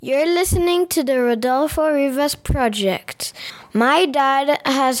You're listening to the Rodolfo Rivas Project. My dad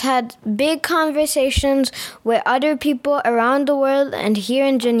has had big conversations with other people around the world and here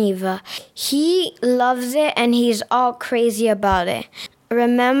in Geneva. He loves it and he's all crazy about it.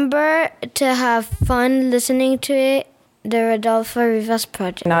 Remember to have fun listening to it, the Rodolfo Rivas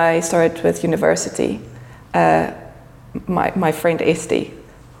Project. When I started with university, my friend Esty,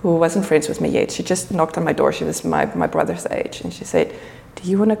 who wasn't friends with me yet, she just knocked on my door. She was my brother's age, and she said, do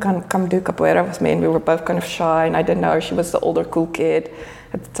you want to come do capoeira with me? And we were both kind of shy, and I didn't know. She was the older cool kid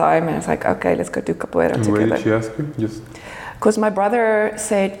at the time, and I was like, okay, let's go do capoeira together. Why did she ask you? Because my brother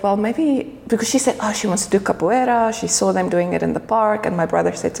said, well, maybe, because she said, oh, she wants to do capoeira. She saw them doing it in the park, and my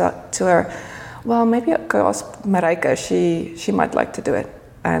brother said to her, well, maybe I could ask Marijke, she might like to do it.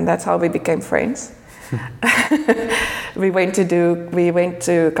 And that's how we became friends. We went to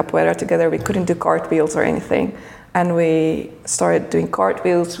capoeira together. We couldn't do cartwheels or anything. And we started doing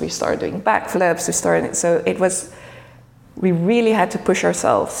cartwheels, we started doing backflips, we really had to push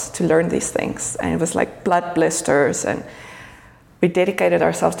ourselves to learn these things. And it was like blood blisters, and we dedicated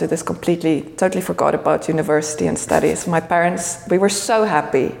ourselves to this totally forgot about university and studies. My parents, we were so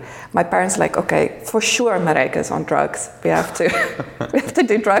happy. My parents like, okay, for sure Marijke is on drugs. We have to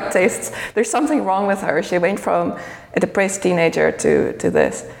do drug tests. There's something wrong with her. She went from a depressed teenager to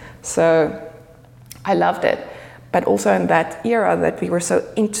this. So I loved it. But also in that era that we were so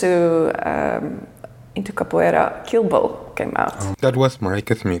into capoeira, Kill Bill came out. That was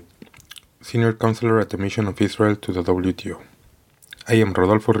Marijke Smit, Senior Counselor at the Mission of Israel to the WTO. I am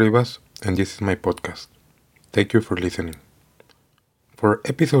Rodolfo Rivas, and this is my podcast. Thank you for listening. For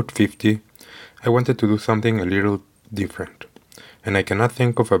episode 50, I wanted to do something a little different, and I cannot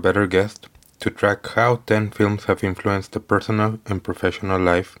think of a better guest to track how 10 films have influenced the personal and professional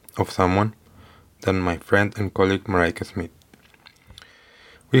life of someone than my friend and colleague Marijke Smit.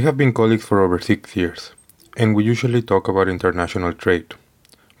 We have been colleagues for over 6 years, and we usually talk about international trade,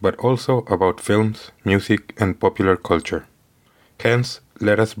 but also about films, music, and popular culture. Hence,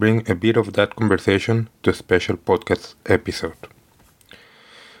 let us bring a bit of that conversation to a special podcast episode.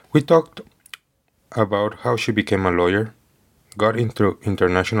 We talked about how she became a lawyer, got into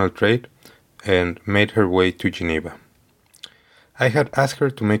international trade, and made her way to Geneva. I had asked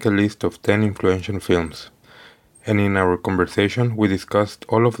her to make a list of 10 influential films, and in our conversation we discussed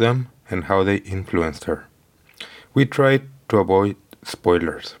all of them and how they influenced her. We tried to avoid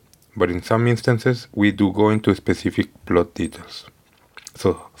spoilers, but in some instances we do go into specific plot details.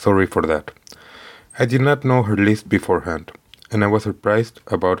 So, sorry for that. I did not know her list beforehand, and I was surprised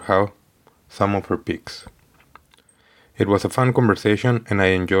about how some of her picks. It was a fun conversation, and I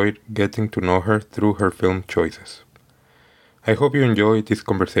enjoyed getting to know her through her film choices. I hope you enjoyed this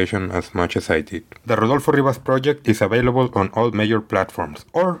conversation as much as I did. The Rodolfo Rivas Project is available on all major platforms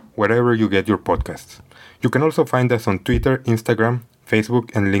or wherever you get your podcasts. You can also find us on Twitter, Instagram,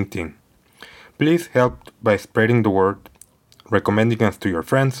 Facebook, and LinkedIn. Please help by spreading the word, recommending us to your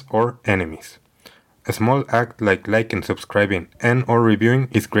friends or enemies. A small act like and subscribing and or reviewing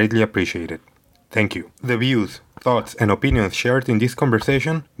is greatly appreciated. Thank you. The views, thoughts, and opinions shared in this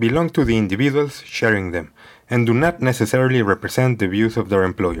conversation belong to the individuals sharing them and do not necessarily represent the views of their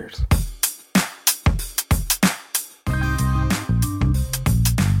employers.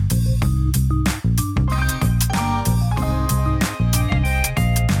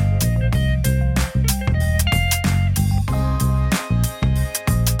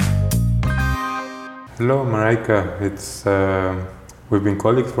 Hello, Marijke. We've been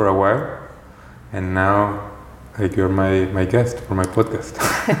colleagues for a while, and now you're my guest for my podcast.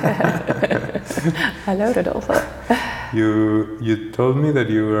 Hello, Rodolfo. You told me that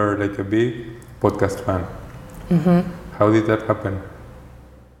you are like a big podcast fan. Mm-hmm. How did that happen?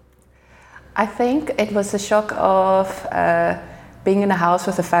 I think it was a shock of being in a house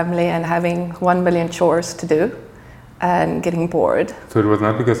with a family and having 1 million chores to do and getting bored. So it was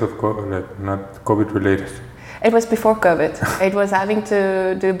not because of not COVID related? It was before COVID. It was having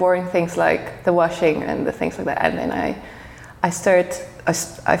to do boring things like the washing and the things like that. And then I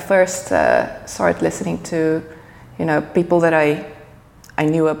first started listening to, people that I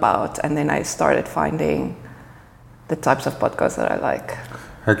knew about, and then I started finding the types of podcasts that I like.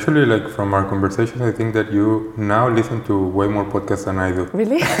 Actually, from our conversation, I think that you now listen to way more podcasts than I do.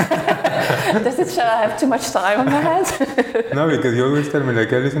 Really? Does it show I have too much time on my hands? No, because you always tell me, I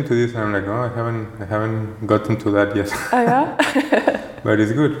listen to this, and I'm like, oh, I haven't gotten to that yet. Oh, yeah? But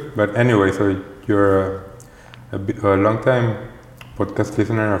it's good. But anyway, so you're a long-time podcast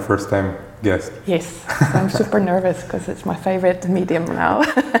listener, a first-time guest. Yes, I'm super nervous because it's my favorite medium now.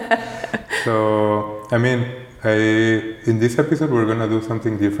 So, In this episode, we're gonna do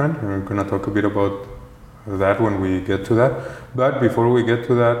something different, and we're gonna talk a bit about that when we get to that. But before we get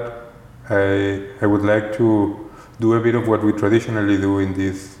to that, I would like to do a bit of what we traditionally do in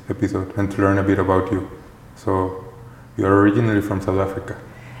this episode and to learn a bit about you. So, you're originally from South Africa.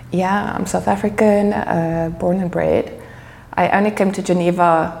 Yeah, I'm South African, born and bred. I only came to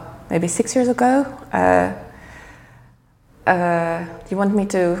Geneva maybe 6 years ago. You want me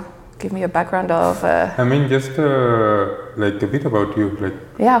to give me a background of? I mean, just like a bit about you, like.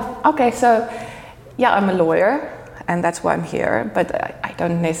 Yeah. Okay. So, yeah, I'm a lawyer, and that's why I'm here. But I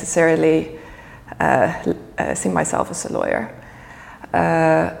don't necessarily see myself as a lawyer.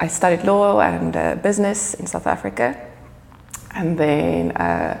 I studied law and business in South Africa, and then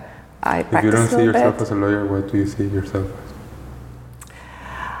I practiced. If you don't see yourself bit. as a lawyer, what do you see yourself as?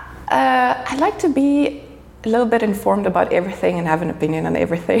 I like to be a little bit informed about everything and have an opinion on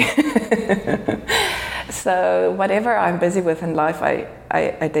everything. So whatever I'm busy with in life, I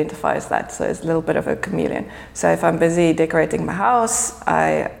identify as that. So it's a little bit of a chameleon. So if I'm busy decorating my house,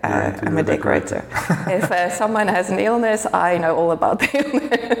 I'm a decorator. If someone has an illness, I know all about the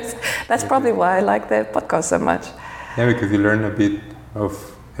illness. That's probably why I like the podcast so much. Yeah, because you learn a bit of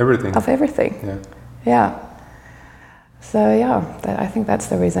everything. Of everything. Yeah. Yeah. So yeah, I think that's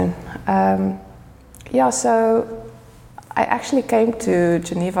the reason. So I actually came to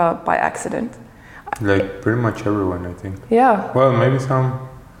Geneva by accident. Like pretty much everyone, I think. Yeah. Well, maybe some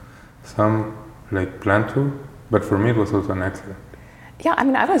like planned to, but for me it was also an accident. Yeah, I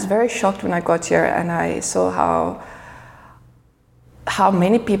mean, I was very shocked when I got here and I saw how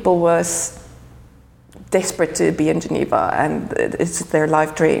many people was desperate to be in Geneva and it's their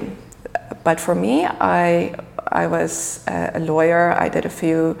life dream. But for me, I was a lawyer. I did a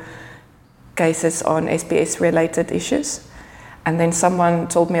few cases on SPS-related issues, and then someone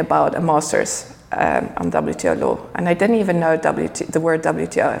told me about a master's on WTO law, and I didn't even know the word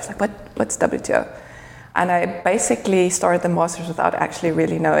WTO. I was like, what's WTO? And I basically started the master's without actually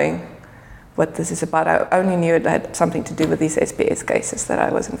really knowing what this is about. I only knew it had something to do with these SPS cases that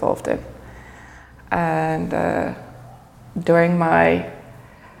I was involved in. And during my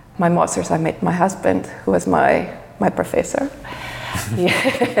master's, I met my husband, who was my professor.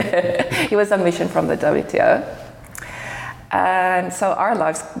 He was on mission from the WTO. And so our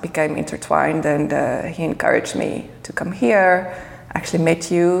lives became intertwined, and he encouraged me to come here. I actually met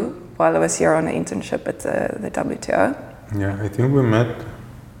you while I was here on an internship at the WTO. Yeah, I think we met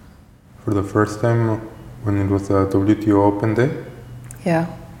for the first time when it was a WTO Open Day. Yeah,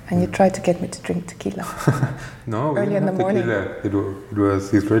 and you tried to get me to drink tequila. No, early in the morning. Tequila. It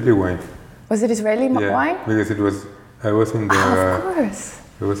was Israeli wine. Was it Israeli wine? Because I was in the. Of course.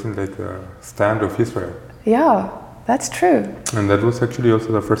 I was in like a stand of Israel. Yeah, that's true. And that was actually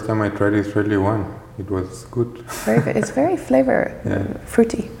also the first time I tried Israeli wine. It was good. Very good. It's very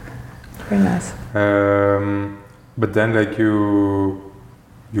fruity. Very nice. But then, like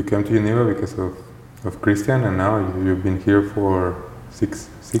you came to Geneva because of Christian, and now you've been here for six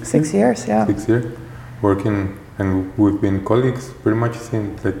years. Yeah. 6 years, working, and we've been colleagues pretty much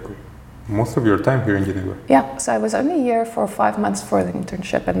since like most of your time here in Geneva. Yeah. So I was only here for 5 months for the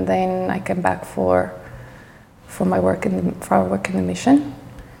internship, and then I came back for my work in the mission.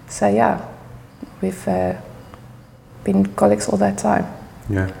 So yeah, we've been colleagues all that time.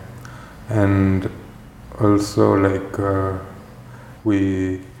 Yeah. And also, like,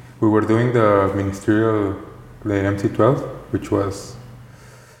 we were doing the ministerial, the MC12, which was,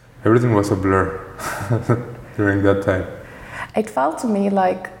 everything was a blur during that time. It felt to me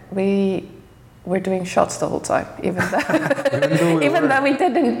like we were doing shots the whole time, even though we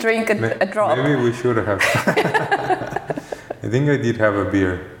didn't drink a drop. Maybe we should have. I think I did have a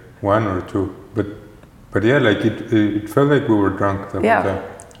beer, 1 or 2, but yeah, like it felt like we were drunk the whole time.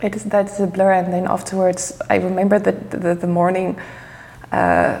 That's a blur, and then afterwards, I remember the morning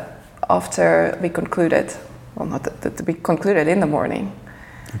after we concluded. Well, not that we concluded in the morning.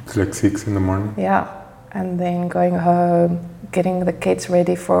 It's like 6 in the morning. Yeah, and then going home, getting the kids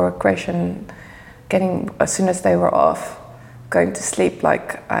ready for creche, and getting as soon as they were off, going to sleep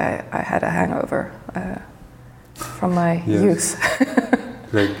like I had a hangover from my youth.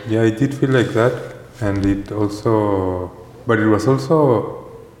 I did feel like that, and it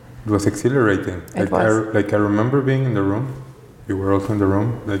was exhilarating. I remember being in the room. You were also in the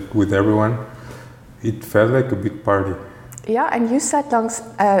room, like with everyone. It felt like a big party. Yeah, and you sat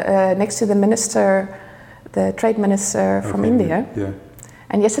next to the minister, the trade minister from India. Yeah.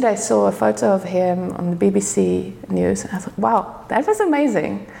 And yesterday I saw a photo of him on the BBC News, and I thought, wow, that was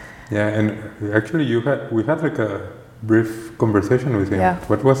amazing. Yeah, and actually we had like a brief conversation with him. Yeah.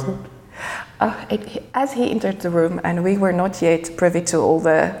 What was it? as he entered the room, and we were not yet privy to all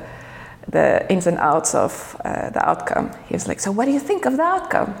the ins and outs of the outcome, he was like, "So what do you think of the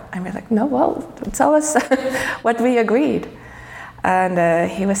outcome?" And we're like, "No, well, tell us what we agreed." And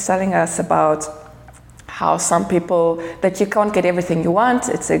he was telling us about how some people, that you can't get everything you want,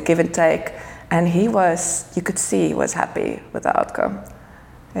 it's a give and take. And you could see he was happy with the outcome.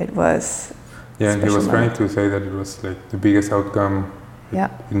 It was... Yeah, and he was trying to say that it was like the biggest outcome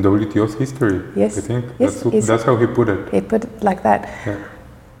in WTO's history. Yes. I think that's how he put it. He put it like that. Yeah.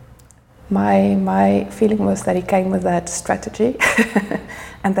 My feeling was that he came with that strategy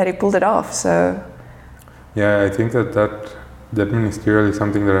and that he pulled it off. So yeah, I think that ministerial is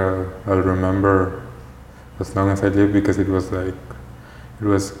something that I'll remember as long as I live, because it was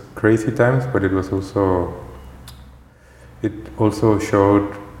crazy times, but it also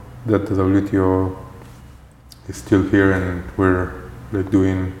showed that the WTO is still here and we're like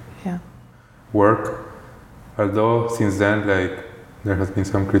doing work. Although since then, like, there has been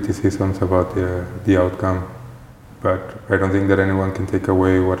some criticisms about the outcome, but I don't think that anyone can take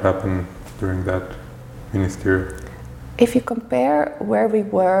away what happened during that ministerial. If you compare where we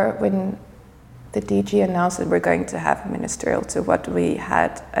were when the DG announced that we're going to have a ministerial to what we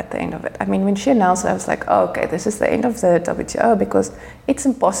had at the end of it. I mean, when she announced it, I was like, oh, okay, this is the end of the WTO, because it's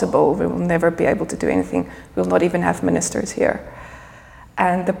impossible. We will never be able to do anything. We'll not even have ministers here.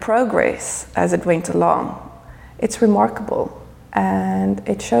 And the progress as it went along, it's remarkable. And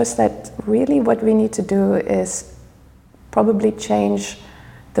it shows that really what we need to do is probably change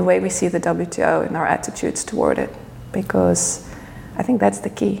the way we see the WTO and our attitudes toward it, because I think that's the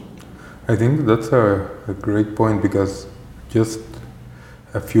key. I think that's a great point, because just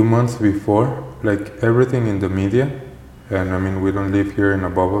a few months before, like, everything in the media, and I mean, we don't live here in a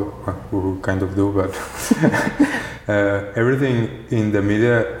bubble, we kind of do, but everything in the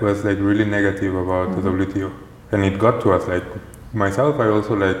media was like really negative about the WTO, and it got to us. Like myself, I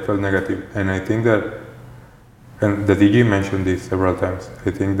also like felt negative, and I think that, and the DG mentioned this several times,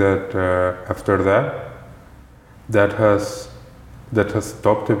 I think that after that has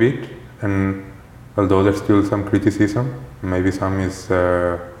stopped a bit. And although there's still some criticism, maybe some is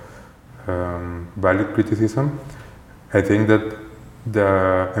valid criticism, I think that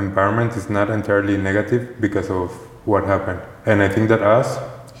the environment is not entirely negative because of what happened. And I think that us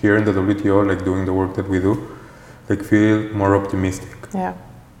here in the WTO, like doing the work that we do, like feel more optimistic. Yeah.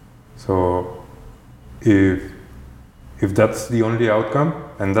 So if that's the only outcome,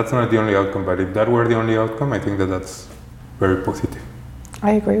 and that's not the only outcome, but if that were the only outcome, I think that that's very positive.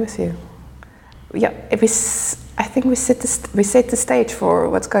 I agree with you. Yeah, I think we set the stage for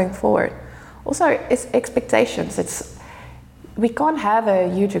what's going forward. Also, it's expectations. We can't have a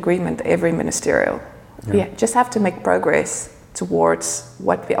huge agreement every ministerial. Yeah. We just have to make progress towards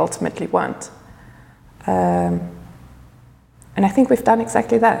what we ultimately want. And I think we've done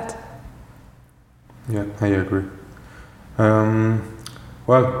exactly that. Yeah, I agree.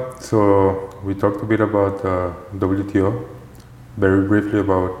 Well, so we talked a bit about WTO, very briefly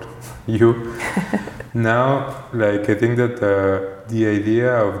about you. Now, like, I think that the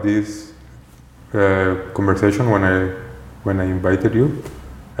idea of this conversation when I invited you,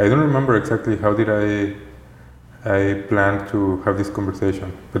 I don't remember exactly how did I plan to have this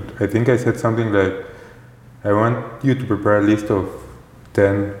conversation, but I think I said something like, I want you to prepare a list of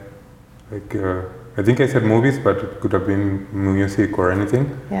 10, like, I think I said movies, but it could have been music or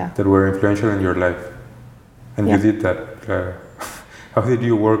anything that were influential in your life. And you did that. How did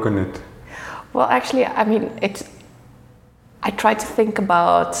you work on it? Well, actually, I mean, I tried to think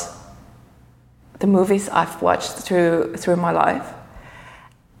about the movies I've watched through my life,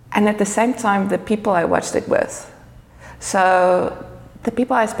 and at the same time, the people I watched it with. So the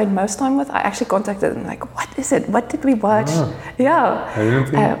people I spent most time with, I actually contacted them, like, what is it? What did we watch? Yeah. I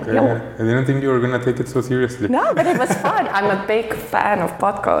didn't think you were going to take it so seriously. No, but it was fun. I'm a big fan of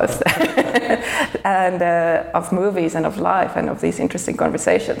podcasts and of movies and of life and of these interesting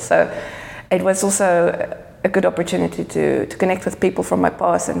conversations. So it was also a good opportunity to connect with people from my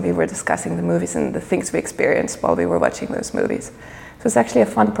past, and we were discussing the movies and the things we experienced while we were watching those movies. So it was actually a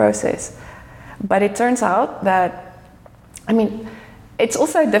fun process. But it turns out that, I mean, it's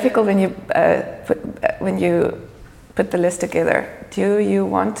also difficult when you put the list together. Do you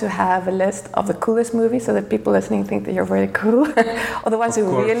want to have a list of the coolest movies so that people listening think that you're very cool, or the ones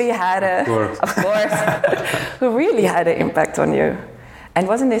who really had who really had an impact on you, and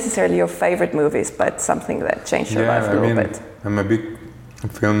wasn't necessarily your favorite movies, but something that changed your life a little bit? I'm a big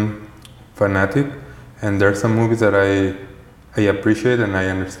film fanatic, and there are some movies that I appreciate and I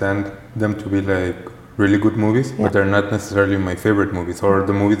understand them to be like really good movies, but they're not necessarily my favorite movies or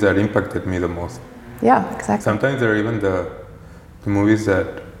the movies that impacted me the most. Yeah, exactly. Sometimes they're even the movies that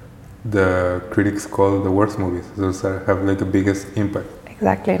the critics call the worst movies. Those have like the biggest impact.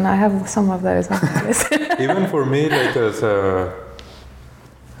 Exactly, and I have some of those on my list. Even for me, like as a,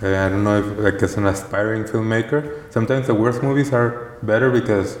 I don't know, if, like as an aspiring filmmaker, sometimes the worst movies are better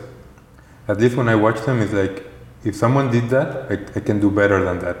because at least when I watch them, it's like, if someone did that, I can do better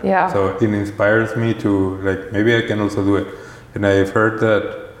than that. Yeah. So it inspires me to, like, maybe I can also do it. And I've heard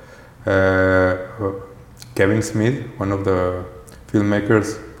that Kevin Smith, one of the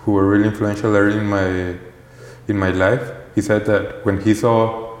filmmakers who were really influential early in my life, he said that when he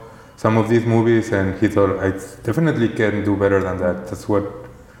saw some of these movies and he thought, I definitely can do better than that. That's what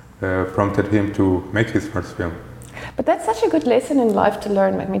prompted him to make his first film. But that's such a good lesson in life to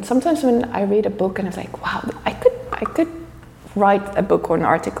learn. I mean, sometimes when I read a book and I'm like, wow, I could write a book or an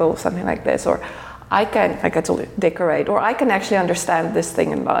article or something like this, or I can, like I told you, decorate, or I can actually understand this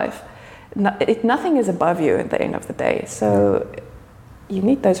thing in life. Nothing is above you at the end of the day. So you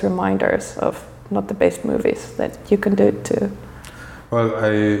need those reminders of not the best movies, that you can do it too. Well,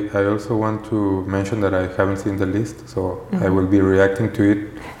 I also want to mention that I haven't seen the list, so I will be reacting to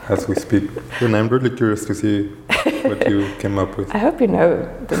it as we speak. And I'm really curious to see what you came up with. I hope you know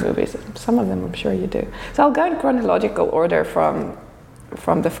the movies. Some of them I'm sure you do. So I'll go in chronological order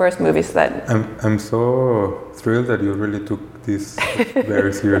from the first movies that... I'm so thrilled that you really took this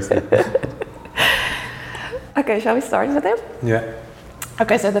very seriously. Okay, shall we start with them? Yeah.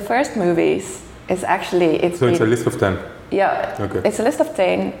 Okay, so the first movies is actually... It's a list of 10. Yeah, okay. It's a list of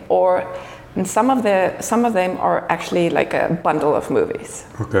 10, and some of them are actually like a bundle of movies.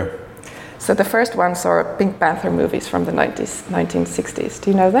 Okay. So the first ones are Pink Panther movies from the 1960s.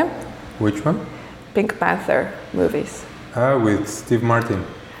 Do you know them? Which one? Pink Panther movies. With Steve Martin.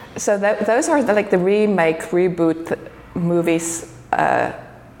 So those are the reboot movies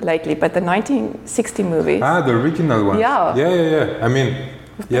lately, but the 1960 movies. The original ones. Yeah. Yeah. I mean,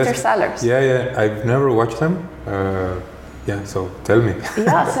 with Peter Sellers. Yeah. I've never watched them. So tell me.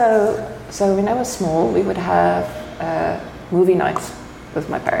 So when I was small, we would have movie nights with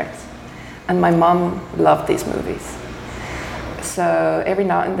my parents, and my mom loved these movies. So every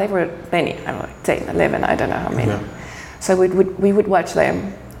now and they were many, I don't know, 10, 11, I don't know how many. Yeah. So we would watch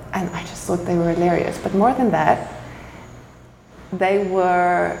them, and I just thought they were hilarious. But more than that, they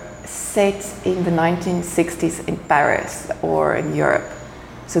were set in the 1960s in Paris or in Europe.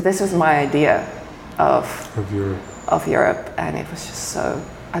 So this was my idea of Europe, and it was just so,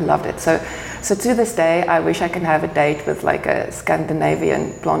 I loved it. So to this day, I wish I can have a date with like a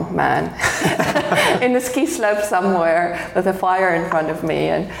Scandinavian blonde man in a ski slope somewhere with a fire in front of me,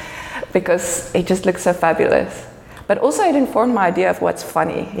 and because it just looks so fabulous. But also it informed my idea of what's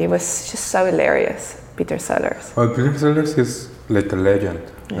funny. He was just so hilarious, Peter Sellers. Well, Peter Sellers is like a legend.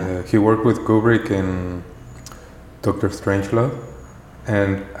 Yeah. He worked with Kubrick in Dr. Strangelove.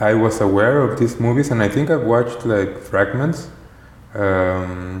 And I was aware of these movies, and I think I've watched like fragments,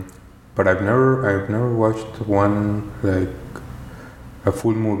 but I've never watched one like a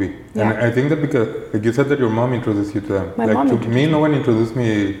full movie. Yeah. And I think that because like you said that your mom introduced you to them. Me, no one introduced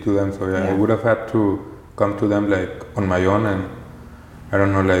me to them, so I would have had to come to them like on my own, and I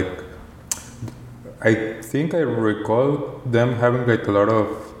don't know, like I think I recall them having like a lot of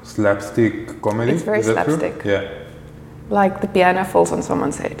slapstick comedy. It's very slapstick. True? Yeah. Like the piano falls on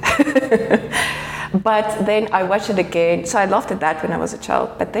someone's head. But then I watched it again. So I laughed at that when I was a child.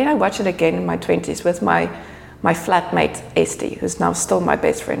 But then I watched it again in my 20s with my flatmate, Esty, who's now still my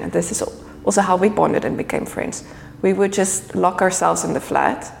best friend. And this is also how we bonded and became friends. We would just lock ourselves in the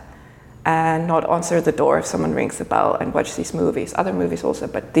flat and not answer the door if someone rings the bell, and watch these movies. Other movies also,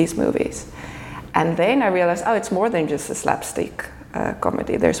 but these movies. And then I realized, it's more than just a slapstick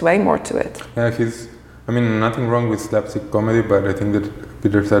comedy. There's way more to it. Yeah, nothing wrong with slapstick comedy, but I think that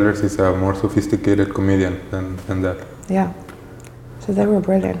Peter Sellers is a more sophisticated comedian than that. Yeah. So they were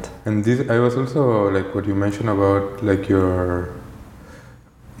brilliant. And I was also like what you mentioned about like your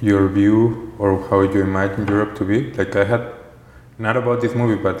view or how you imagine Europe to be. Like I had, not about this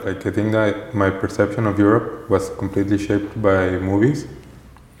movie, but like I think that my perception of Europe was completely shaped by movies.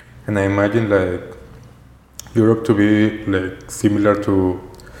 And I imagined like Europe to be like similar to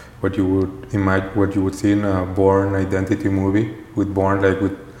what you would see in a Bourne Identity movie, with Bourne like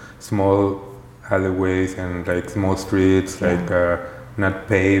with small alleyways and like small streets, like not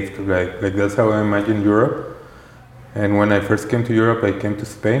paved, like that's how I imagine Europe. And when I first came to Europe, I came to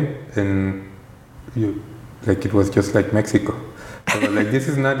Spain, and it was just like Mexico. So like this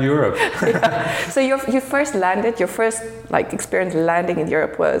is not Europe. Yeah. So you first landed, your first like experience landing in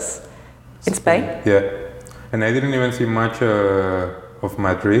Europe was In Spain? Yeah. And I didn't even see much of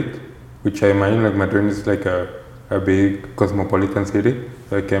Madrid, which I imagine like Madrid is like a big cosmopolitan city.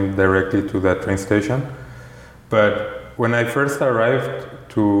 So I came directly to that train station. But when I first arrived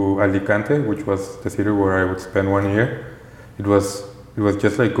to Alicante, which was the city where I would spend 1 year, it was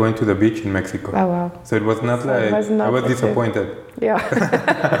just like going to the beach in Mexico. Oh wow! So it was not like I was disappointed. Yeah.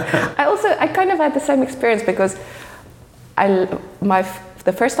 I kind of had the same experience because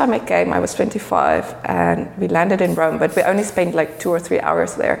the first time I came, I was 25, and we landed in Rome, but we only spent like 2 or 3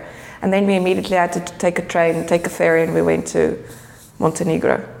 hours there, and then we immediately had to take a train, take a ferry, and we went to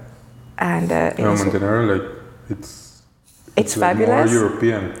Montenegro. And Montenegro, like it's fabulous. More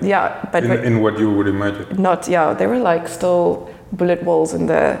European. Yeah, but in what you would imagine. There were like still bullet holes in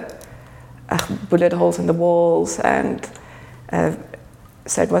the walls, and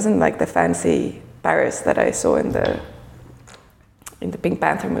so it wasn't like the fancy Paris that I saw in the Pink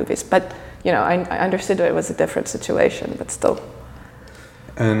Panther movies. But I understood that it was a different situation, but still.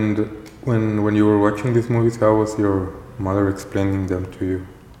 And when you were watching these movies, how was your mother explaining them to you?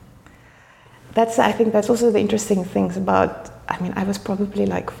 I think that's also the interesting things about. I was probably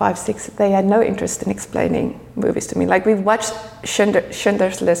like 5, 6. They had no interest in explaining movies to me. Like we watched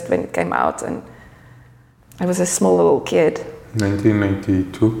Schindler's List when it came out, and I was a small little kid.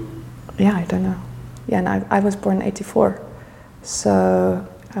 1992. Yeah, I don't know. Yeah, and I was born in 1984, so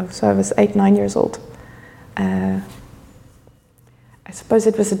I was 8, 9 years old. I suppose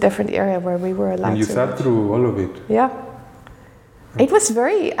it was a different era where we were allowed to. And you sat through all of it. Yeah. It was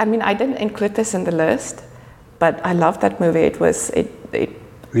very. I didn't include this in the list, but I loved that movie. It was.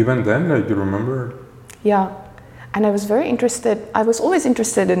 Even then, like you remember. Yeah, and I was very interested. I was always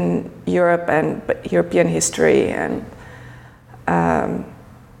interested in Europe and European history, and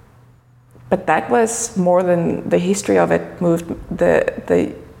but that was more than the history of it moved.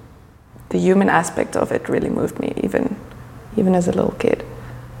 The human aspect of it really moved me, even as a little kid.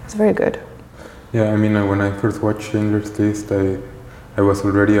 It was very good. Yeah, when I first watched Schindler's List, I was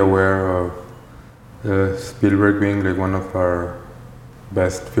already aware of Spielberg being like one of our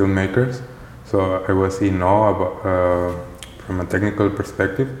best filmmakers. So I was in awe about, from a technical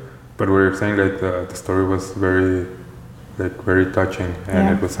perspective. But what you're saying, like the story was very touching, and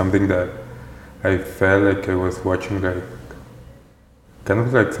it was something that I felt like I was watching like kind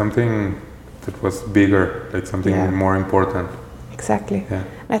of like something that was bigger, like something more important. Exactly. Yeah.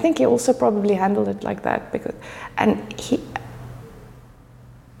 And I think he also probably handled it like that he,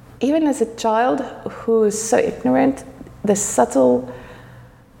 even as a child who is so ignorant, the subtle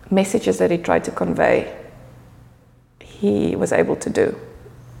messages that he tried to convey, he was able to do.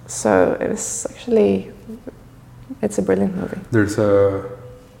 So it was actually, it's a brilliant movie. There's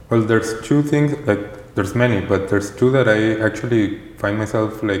two things, like there's many, but there's two that I actually find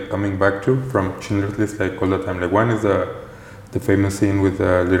myself like coming back to from Schindler's List like all the time. Like one is the famous scene with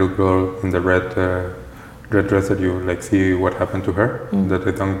the little girl in the red dress that you like see what happened to her. That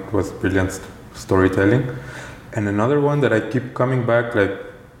I think was brilliant storytelling. And another one that I keep coming back like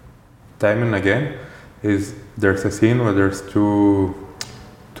time and again is there's a scene where there's two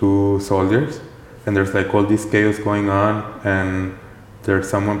soldiers, and there's like all this chaos going on, and there's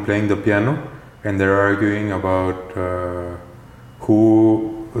someone playing the piano, and they're arguing about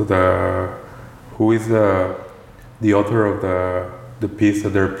who is the author of the piece that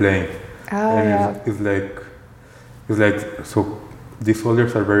they're playing. It's like so these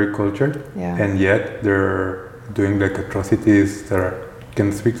soldiers are very cultured, and yet they're doing like atrocities that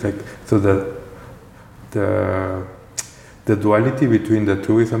can speak like so the duality between the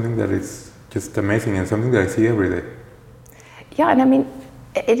two is something that is just amazing and something that I see every day. Yeah, and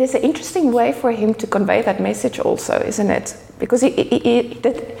it is an interesting way for him to convey that message also, isn't it? Because he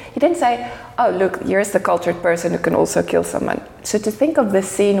didn't say, oh, look, here's the cultured person who can also kill someone. So to think of this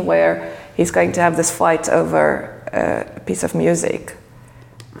scene where he's going to have this fight over a piece of music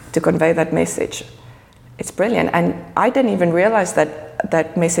to convey that message, it's brilliant. And I didn't even realize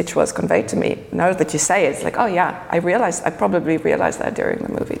that message was conveyed to me. Now that you say it, it's like, oh yeah, I probably realized that during the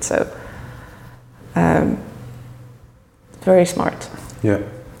movie. So, very smart. Yeah,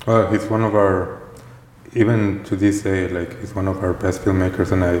 well, he's one of our, even to this day, like he's one of our best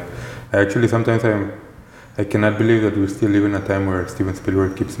filmmakers, and I actually sometimes I cannot believe that we still live in a time where Steven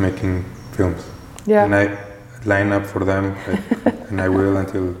Spielberg keeps making films. Yeah. And I line up for them, like, and I will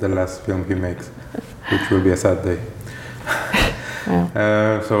until the last film he makes, which will be a sad day.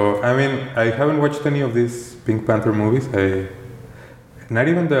 Yeah. So I haven't watched any of these Pink Panther movies. Not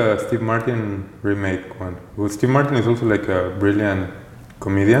even the Steve Martin remake one. Well, Steve Martin is also like a brilliant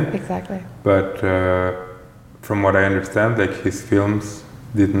comedian. Exactly. But from what I understand, like his films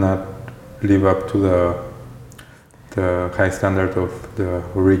did not live up to the high standard of the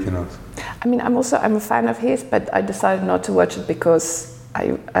originals. I mean, I'm a fan of his, but I decided not to watch it because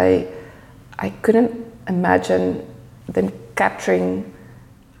I couldn't imagine them capturing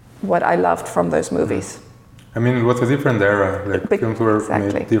what I loved from those movies. I mean, it was a different era. Like films were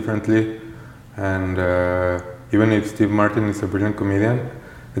made differently, and even if Steve Martin is a brilliant comedian,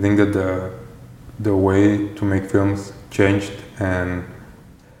 I think that the way to make films changed, and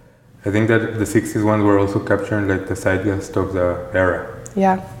I think that the 60s ones were also capturing like the zeitgeist of the era.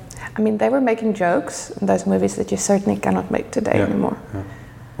 Yeah, I mean, they were making jokes in those movies that you certainly cannot make today anymore. Yeah.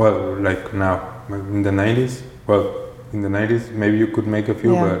 Well, like now, in the 90s, maybe you could make a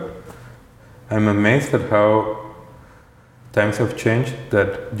few, but I'm amazed at how times have changed,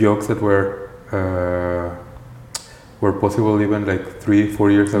 that jokes that were possible even like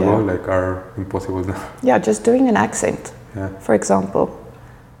 3-4 years ago, like are impossible now. Yeah, just doing an accent, for example,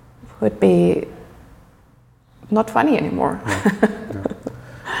 would be not funny anymore.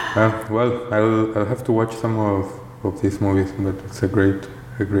 Well, I'll have to watch some of these movies, but it's a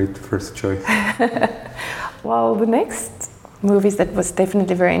great first choice. Well, the next movies that was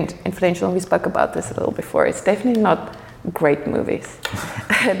definitely very influential, and we spoke about this a little before, it's definitely not great movies.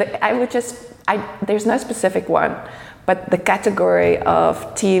 There's no specific one, but the category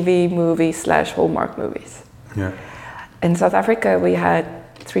of TV movies / Hallmark movies. Yeah. In South Africa, we had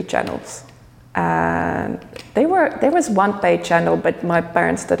 3 channels, and there was one paid channel, but my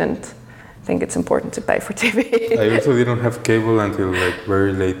parents didn't think it's important to pay for TV. I also didn't have cable until like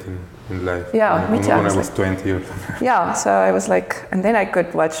very late in life. Yeah, me too. When I was 20 or something. Yeah, so I was like, and then I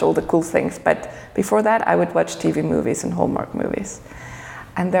could watch all the cool things, but before that I would watch TV movies and Hallmark movies,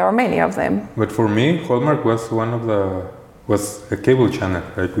 and there are many of them. But for me, Hallmark was was a cable channel.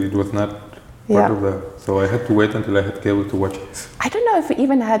 Like it was not part of the. So I had to wait until I had cable to watch this. I don't know if we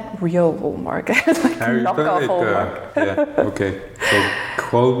even had real Hallmark, like knockoff Hallmark. Okay. So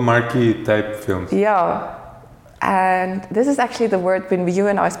Hallmarky type films. Yeah. And this is actually the word, when you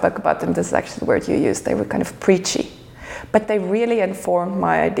and I spoke about them, this is actually the word you used. They were kind of preachy. But they really informed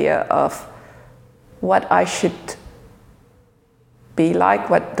my idea of what I should be like,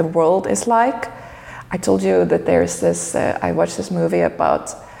 what the world is like. I told you that there's this, I watched this movie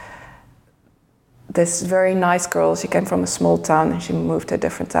about this very nice girl. She came from a small town and she moved to a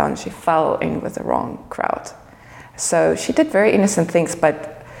different town and she fell in with the wrong crowd. So she did very innocent things,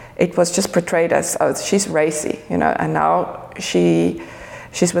 but it was just portrayed as, oh, she's racy, and now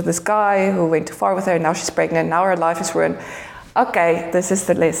she's with this guy who went too far with her, and now she's pregnant, now her life is ruined. Okay, this is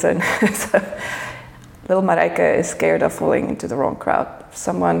the lesson. So, little Marijke is scared of falling into the wrong crowd. If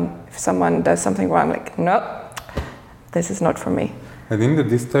someone does something wrong, like, no, this is not for me. I think that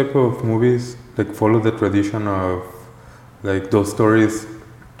this type of movies like follow the tradition of like those stories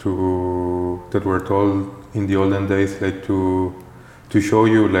that were told in the olden days, like to show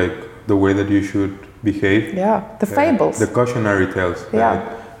you like the way that you should behave. Yeah, the fables. The cautionary tales. Yeah. Like,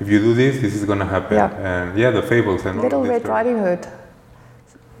 if you do this is going to happen. Yeah. And the fables and Little all Red Riding Hood.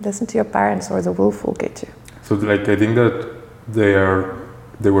 Listen to your parents or the wolf will get you. So like I think that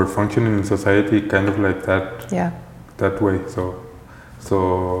they were functioning in society kind of like that. Yeah. That way.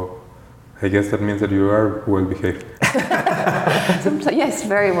 So I guess that means that you are well behaved. Yes,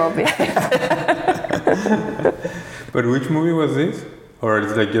 very well behaved. But which movie was this? Or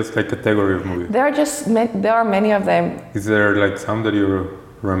it's like just like a category of movies? There are many of them. Is there like some that you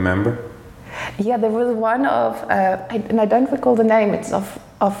remember? Yeah, there was one of, and I don't recall the name. It's of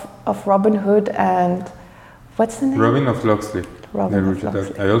Robin Hood and what's the name? Robin of Locksley. Robin of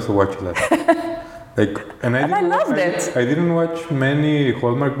Locksley. I also watched that. I loved it. I didn't watch many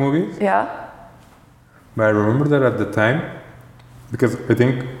Hallmark movies. Yeah. But I remember that at the time, because I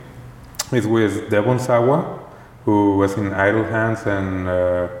think it's with Devon Sawa, who was in Idle Hands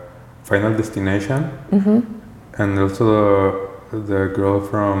and Final Destination, and also the girl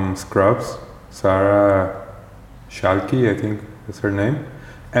from Scrubs, Sarah Shalke, I think that's her name,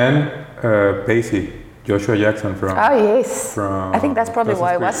 and Pacey, Joshua Jackson from. Oh yes. From I think that's probably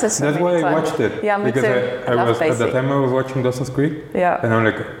why I watched this. That's why I watched it. Yeah, me because too. I was at the time I was watching Dawson's Creek. Yeah. And I'm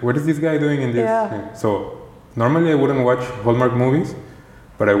like, what is this guy doing in this? Yeah. So normally I wouldn't watch Hallmark movies,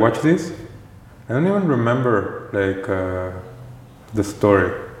 but I watched this. I don't even remember like the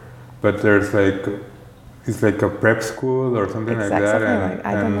story, but there's like it's like a prep school or something like that.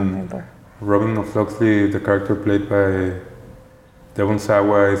 I don't remember. Robin of Locksley, the character played by Devon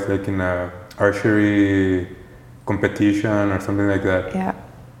Sawa, is like in a archery competition or something like that. Yeah.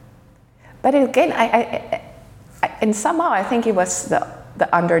 But again, and somehow I think he was the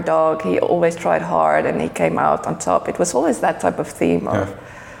underdog. He always tried hard and he came out on top. It was always that type of theme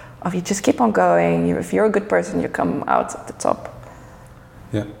of you just keep on going. If you're a good person, you come out at the top.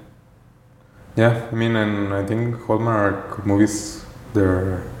 Yeah. Yeah, I mean, and I think Hallmark movies,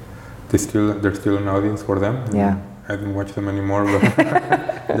 there's still an audience for them. Yeah. I don't watch them anymore, but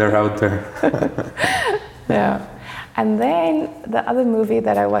they're out there. Yeah. And then the other movie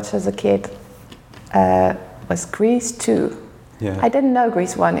that I watched as a kid was Grease 2. Yeah. I didn't know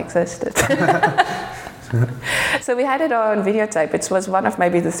Grease 1 existed. So we had it on videotape. It was one of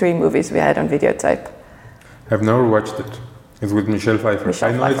maybe the 3 movies we had on videotape. I've never watched it. It's with Michelle Pfeiffer.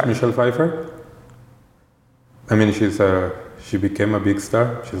 It's Michelle Pfeiffer. I mean, she became a big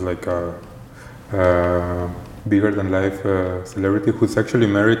star. She's like a bigger than life celebrity who's actually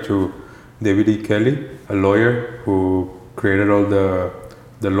married to David E. Kelly, a lawyer who created all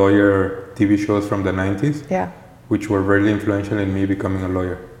the lawyer TV shows from the 90s, which were very influential in me becoming a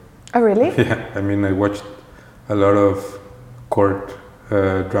lawyer. Oh, really? Yeah, I mean, I watched a lot of court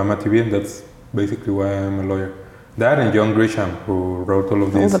drama TV, and that's basically why I'm a lawyer. That and John Grisham, who wrote all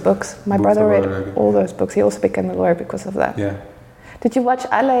of these. All the books. My brother read all those books. He also became a lawyer because of that. Yeah. Did you watch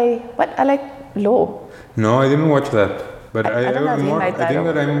LA Law? No, I didn't watch that. But I don't know if he made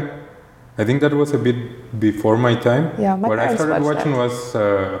that. I think that was a bit before my time. Yeah, my what I started watching was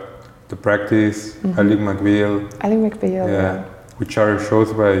The Practice, Ally McBeal. Ally McBeal, yeah. Which are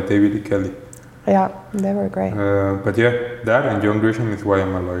shows by David E. Kelly. Yeah, they were great. But yeah, that and John Grisham is why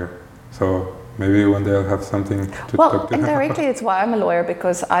I'm a lawyer. So maybe one day I'll have something to talk to. Well, indirectly it's why I'm a lawyer,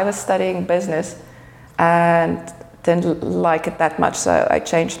 because I was studying business and didn't like it that much, so I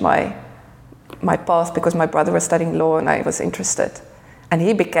changed my path because my brother was studying law and I was interested. And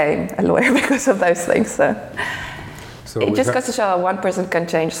he became a lawyer because of those things. So it just goes to show how one person can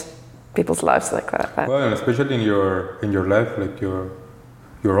change people's lives like that. Well, and especially in your life, like your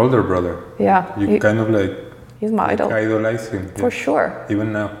older brother. Yeah. You kind of like... He's my idol. Idolize him. For sure.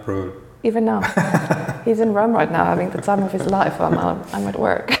 Even now, probably. Even now. He's in Rome right now having the time of his life. I'm at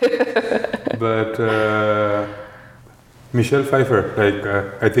work. But Michelle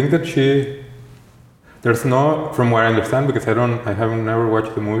Pfeiffer, I think that there's no, from what I understand, because I haven't never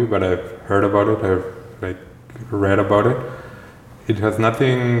watched the movie, but I've heard about it, I've read about it. It has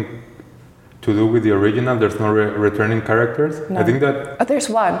nothing to do with the original. There's no returning characters. No. I think that... Oh, there's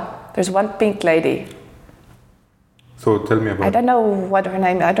one pink lady. So tell me about it. I don't know what her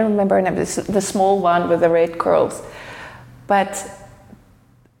name is. I don't remember her name. It's the small one with the red curls. But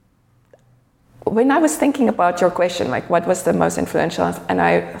when I was thinking about your question, like what was the most influential, and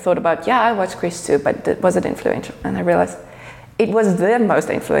I thought about, I watched Grease too, but was it influential? And I realized it was the most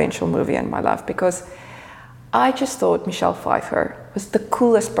influential movie in my life, because I just thought Michelle Pfeiffer was the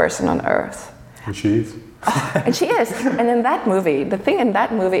coolest person on earth. And she is. And she is. And in that movie, the thing in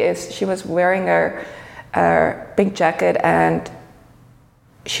that movie is she was wearing her pink jacket and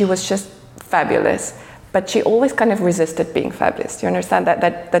she was just fabulous. But she always kind of resisted being fabulous. Do you understand?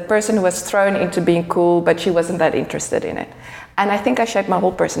 That person who was thrown into being cool, but she wasn't that interested in it. And I think I shaped my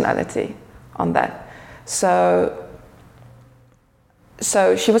whole personality on that. So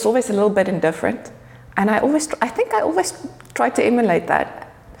she was always a little bit indifferent. And I think I always tried to emulate that.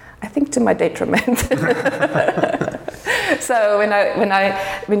 I think to my detriment. So when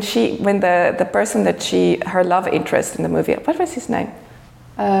the person that her love interest in the movie, what was his name?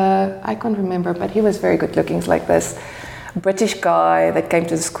 I can't remember, but he was very good looking. He's like this British guy that came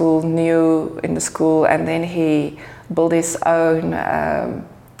to the school, new in the school, and then he built his own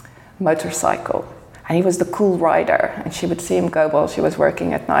motorcycle. And he was the cool rider, and she would see him go while she was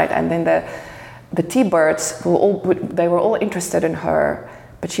working at night. And then the T-Birds, they were all interested in her,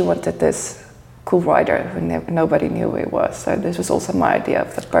 but she wanted this cool rider who nobody knew who he was. So this was also my idea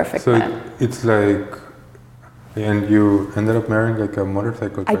of the perfect man. So it's like... And you ended up marrying like a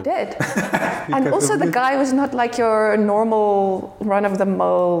motorcycle driver. I did. And also the guy was not like your normal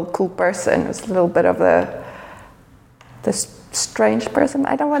run-of-the-mill cool person. It was a little bit of this strange person.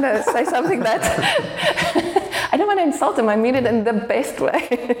 I don't want to say something that... I don't want to insult him. I mean it in the best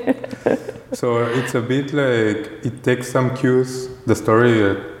way. So it's a bit like it takes some cues. The story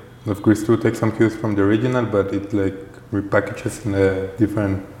of Grease 2 takes some cues from the original, but it like repackages in a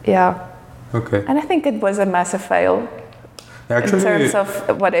different... Yeah. Okay. And I think it was a massive fail in terms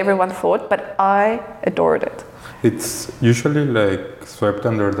of what everyone thought, but I adored it. It's usually like swept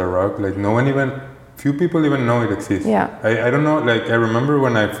under the rug. Like few people even know it exists. Yeah. I don't know, like I remember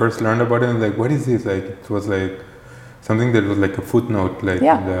when I first learned about it, and like, what is this? Like it was like something that was like a footnote. Like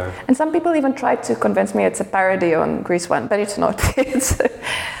and some people even tried to convince me it's a parody on Grease 1, but it's not.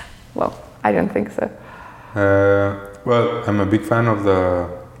 Well, I don't think so. Well, I'm a big fan of the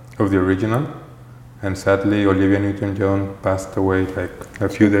original, and sadly Olivia Newton-John passed away like a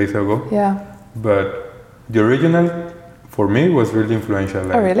few days ago. Yeah. But the original, for me, was really influential.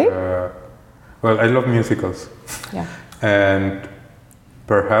 Like, Oh, really? Well, I love musicals. Yeah. And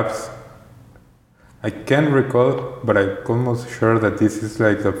perhaps, I can't recall, but I'm almost sure that this is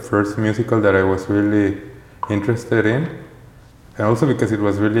like the first musical that I was really interested in. And also because it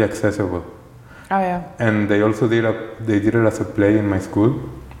was really accessible. Oh, yeah. And they also did it as a play in my school.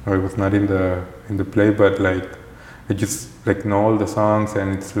 I was not in the play, but like I just like know all the songs,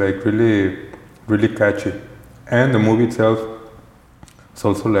 and it's like really, really catchy. And the movie itself is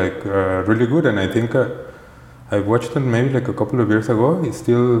also like really good. And I think I watched it maybe like a couple of years ago.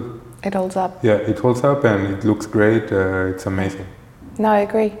 It holds up. Yeah, it holds up and it looks great. It's amazing. No, I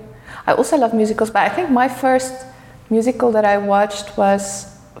agree. I also love musicals, but I think my first musical that I watched was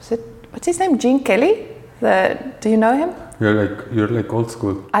it? What's his name? Gene Kelly. Do you know him? You're like old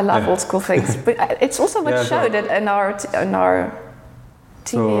school. I love old school things, but it's also what showed it in our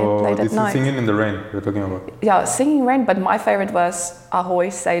TV late at night. So Singing in the Rain you're talking about? Yeah, Singing in the Rain. But my favorite was Ahoy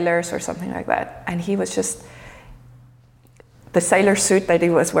Sailors or something like that, and he was just the sailor suit that he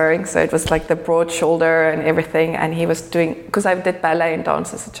was wearing. So it was like the broad shoulder and everything, and he was doing, because I did ballet and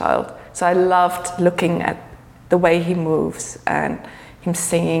dance as a child, so I loved looking at the way he moves and him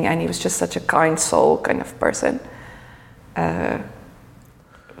singing, and he was just such a kind soul kind of person.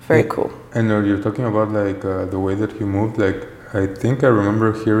 Very cool. And you're talking about like the way that he moved. Like I think I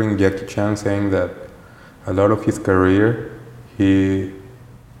remember hearing Jackie Chan saying that a lot of his career he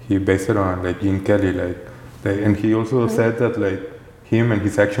based it on like Gene Kelly, and he also said that like him and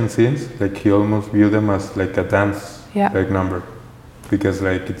his action scenes, like he almost viewed them as like a dance like number, because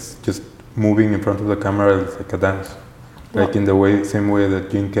like it's just moving in front of the camera is like a dance. Like in the same way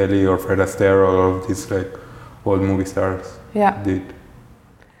that Gene Kelly or Fred Astaire or all of these like old movie stars did.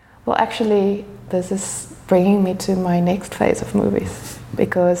 Well, actually, this is bringing me to my next phase of movies,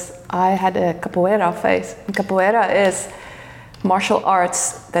 because I had a capoeira phase. And capoeira is martial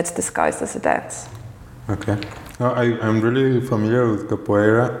arts that's disguised as a dance. Okay. No, I'm really familiar with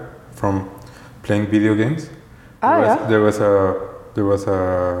capoeira from playing video games. There was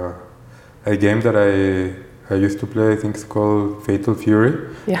a game that I used to play. I think it's called Fatal Fury.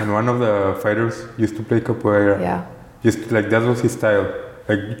 Yeah. And one of the fighters used to play capoeira. Yeah. Just like that was his style.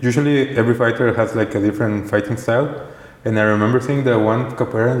 Like usually every fighter has like a different fighting style. And I remember seeing the one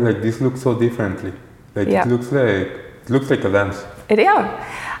capoeira like this looks so differently. Like it looks like a dance.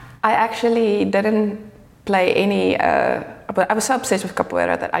 I actually didn't play any. But I was so obsessed with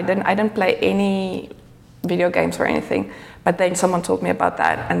capoeira that I didn't play any video games or anything. But then someone told me about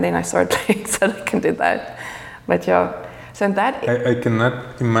that, and then I started playing so I can do that. But yeah, so that I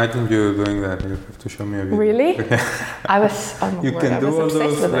cannot imagine you doing that. You have to show me a video. Really? I was. You can do all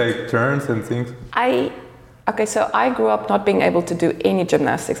those like turns and things. So I grew up not being able to do any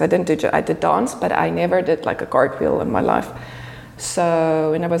gymnastics. I did dance, but I never did like a cartwheel in my life. So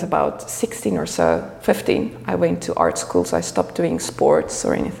when I was about 16 or so, 15, I went to art school. So I stopped doing sports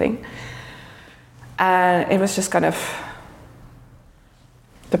or anything. And it was just kind of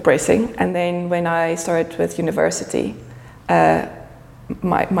depressing. And then when I started with university,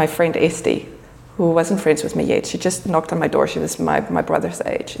 my friend Esty, who wasn't friends with me yet, she just knocked on my door. She was my brother's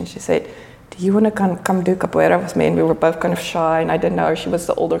age, and she said, "Do you want to come do capoeira with me?" And we were both kind of shy, and I didn't know her. She was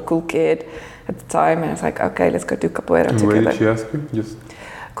the older cool kid at the time, and I was like, "Okay, let's go do capoeira together." Why did she ask you? Just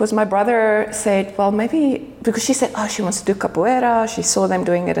because my brother said, well, maybe, because she said, she wants to do capoeira. She saw them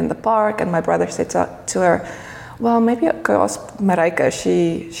doing it in the park, and my brother said to her, well, maybe I'll go ask Marijke.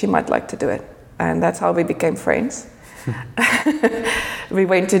 She might like to do it. And that's how we became friends. We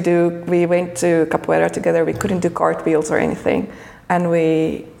went to capoeira together. We couldn't do cartwheels or anything. And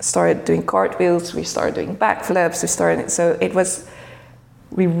we started doing cartwheels. We started doing backflips.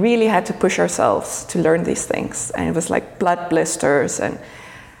 We really had to push ourselves to learn these things. And it was like blood blisters, and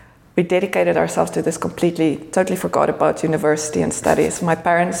we dedicated ourselves to this totally forgot about university and studies.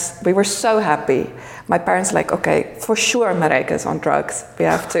 We were so happy. My parents like, okay, for sure Marijke is on drugs. We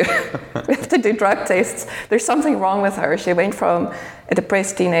have to do drug tests. There's something wrong with her. She went from a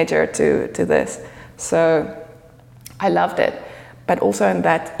depressed teenager to this. So I loved it. But also in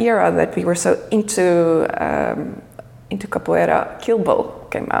that era that we were so into capoeira, Kill Bill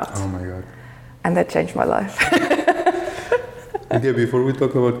came out. Oh my God. And that changed my life. Okay, before we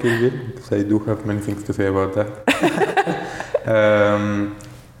talk about Kill Bill, because I do have many things to say about that.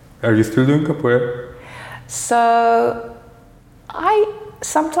 Are you still doing capoeira? So,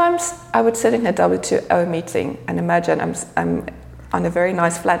 sometimes I would sit in a WTO meeting and imagine I'm on a very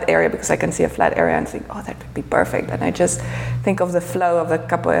nice flat area, because I can see a flat area and think, oh, that would be perfect. And I just think of the flow of the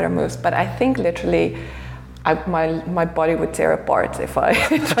capoeira moves. But I think literally my body would tear apart if I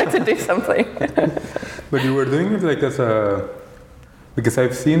tried to do something. But you were doing it like because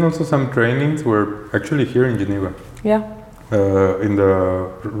I've seen also some trainings where actually here in Geneva. Yeah. In the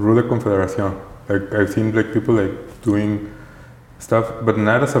Rue de Confédération. Like I've seen like people like doing stuff, but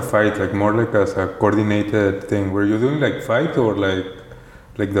not as a fight, like more like as a coordinated thing. Were you doing like fight or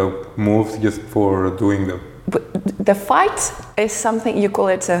like the moves just for doing them? But the fight is something, you call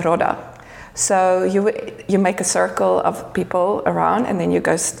it a roda. So you make a circle of people around, and then you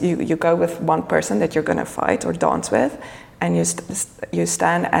go with one person that you're going to fight or dance with, and you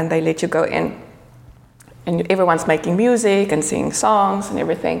stand and they let you go in. And everyone's making music and singing songs and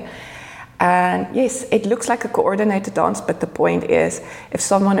everything. And yes, it looks like a coordinated dance, but the point is, if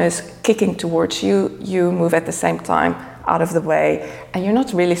someone is kicking towards you, you move at the same time out of the way, and you're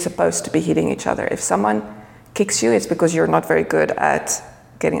not really supposed to be hitting each other. If someone kicks you, it's because you're not very good at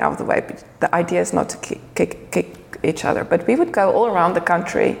getting out of the way. But the idea is not to kick each other. But we would go all around the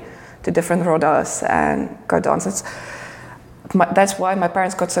country to different rodas and go dance. That's why my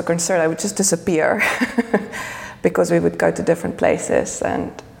parents got so concerned. I would just disappear because we would go to different places,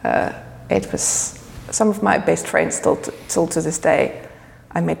 and it was some of my best friends still to this day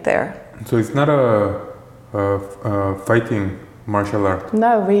I met there. So it's not a fighting martial art.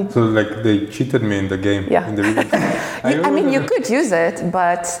 No, So like they cheated me in the game. Yeah. In the video. I mean, you could use it,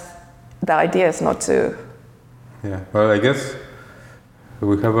 but the idea is not to. Yeah. Well, I guess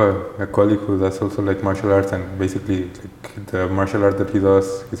we have a colleague who does also like martial arts, and basically like, the martial art that he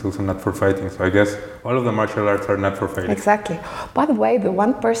does is also not for fighting. So I guess all of the martial arts are not for fighting. Exactly. By the way, the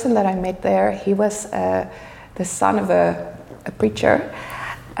one person that I met there, he was the son of a preacher,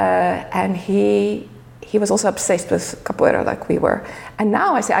 and he was also obsessed with capoeira like we were. And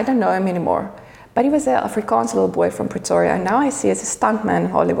now I say, I don't know him anymore, but he was an Afrikaans little boy from Pretoria, and now I see as a stuntman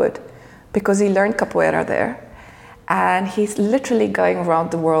in Hollywood because he learned capoeira there. And he's literally going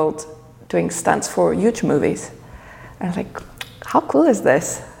around the world doing stunts for huge movies. And I'm like, how cool is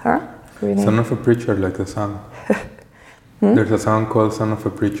this? Huh? Really? Son of a Preacher, like the song. There's a song called Son of a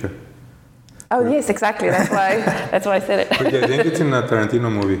Preacher. Oh, yes, exactly. That's why I said it. But yeah, I think it's in a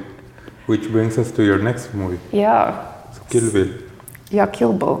Tarantino movie, which brings us to your next movie. Yeah. So Kill Bill. Yeah,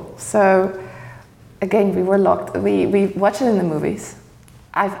 Kill Bill. So, again, we were locked. We watched it in the movies.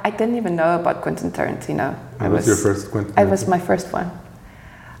 I didn't even know about Quentin Tarantino. It was your first Quentin Tarantino? It was my first one.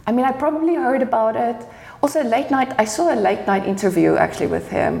 I mean, I probably heard about it. Also, I saw a late night interview actually with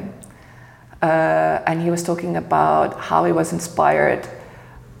him. And he was talking about how he was inspired.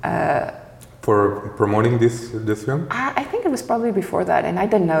 For promoting this film? I think it was probably before that, and I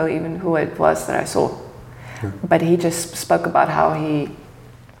didn't know even who it was that I saw. Yeah. But he just spoke about how he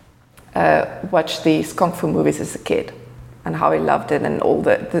watched these kung fu movies as a kid, and how he loved it, and all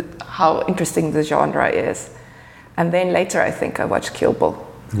how interesting the genre is. And then later, I think I watched Kill Bill.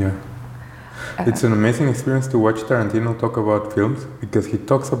 Yeah. It's an amazing experience to watch Tarantino talk about films, because he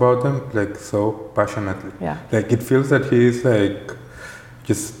talks about them like so passionately. Yeah. Like it feels that he is like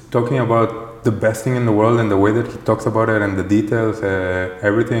just talking about the best thing in the world, and the way that he talks about it, and the details,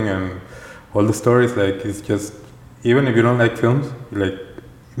 everything, and all the stories. Like it's just, even if you don't like films, like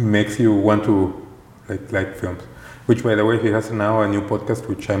makes you want to like films. Which, by the way, he has now a new podcast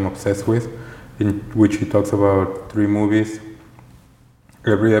which I'm obsessed with, in which he talks about 3 movies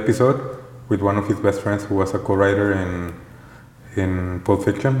every episode, with one of his best friends who was a co-writer in Pulp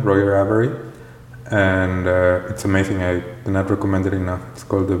Fiction, Roger Avery. And it's amazing. I cannot recommend it enough. It's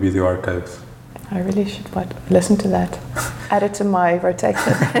called The Video Archives. I really should listen to that. Add it to my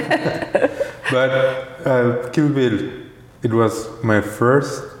rotation. But Kill Bill, it was my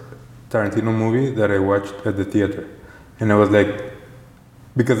first Tarantino movie that I watched at the theater. And I was like,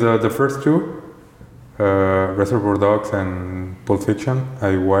 because the first 2, Reservoir Dogs and Pulp Fiction,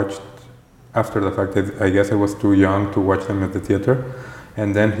 I watched after the fact. That I guess I was too young to watch them at the theater.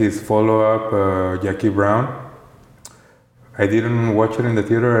 And then his follow-up, Jackie Brown, I didn't watch it in the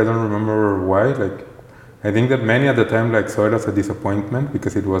theater. I don't remember why. Like, I think that many at the time saw it as a disappointment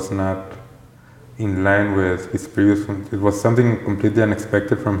because it was not in line with his previous film. It was something completely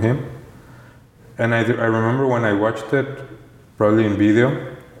unexpected from him. And I remember when I watched it, probably in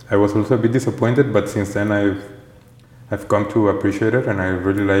video, I was also a bit disappointed. But since then, I've come to appreciate it, and I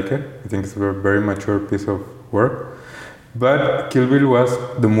really like it. I think it's a very mature piece of work. But Kill Bill was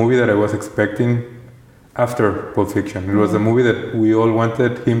the movie that I was expecting after Pulp Fiction. It was the movie that we all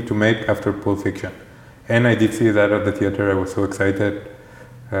wanted him to make after Pulp Fiction. And I did see that at the theater. I was so excited.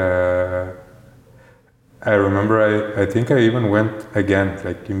 I remember I think I even went again,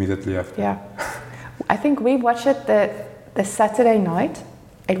 like immediately after. Yeah. I think we watched it the Saturday night.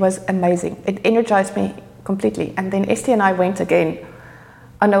 It was amazing. It energized me completely. And then Esty and I went again.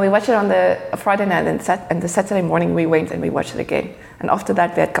 Oh no, we watched it on the Friday night, and the Saturday morning we went and we watched it again. And after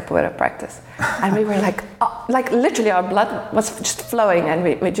that we had capoeira practice. And we were like, like literally our blood was just flowing, and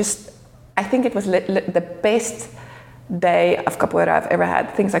we just, I think it was the best day of capoeira I've ever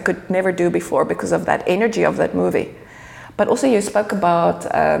had. Things I could never do before because of that energy of that movie. But also you spoke about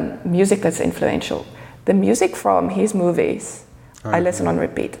music that's influential. The music from his movies, I listen on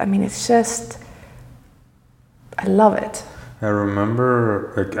repeat. I mean, it's just, I love it. I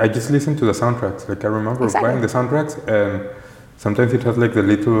remember, like, I just listened to the soundtracks. Like, I remember buying the soundtracks, and sometimes it has like the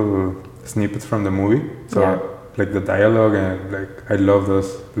little snippets from the movie. So, like the dialogue, and like, I love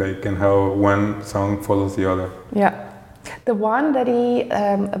those, like, and how one song follows the other. Yeah. The one that he,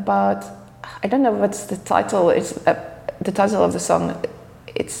 about, I don't know what's the title, it's the title of the song,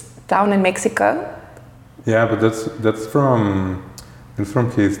 it's Down in Mexico. Yeah, but that's from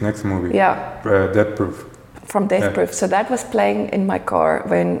his next movie. Yeah. Death Proof. From Death Proof. So that was playing in my car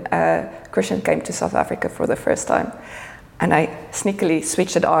when Christian came to South Africa for the first time. And I sneakily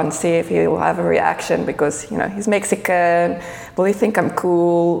switched it on, see if he will have a reaction, because, you know, he's Mexican. Will he think I'm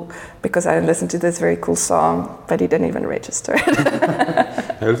cool because I listened to this very cool song? But he didn't even register it.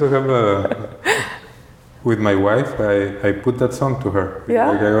 I also have with my wife, I put that song to her.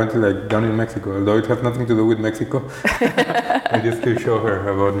 Yeah. Like, I went to like Down in Mexico, although it has nothing to do with Mexico. I just to show her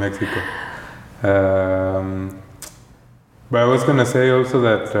about Mexico. But I was gonna say also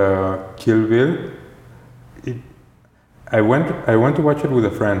that Kill Bill, I went to watch it with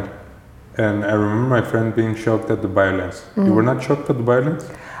a friend, and I remember my friend being shocked at the violence. You were not shocked at the violence?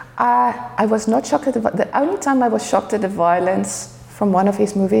 I was not shocked at the only time I was shocked at the violence from one of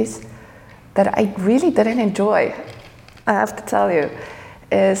his movies that I really didn't enjoy, I have to tell you,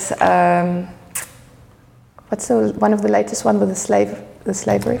 is what's one of the latest one with the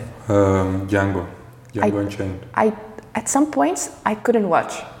slavery? Django Unchained. At some points I couldn't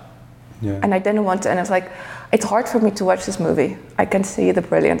watch. Yeah. And I didn't want to, and I was like, it's hard for me to watch this movie. I can see the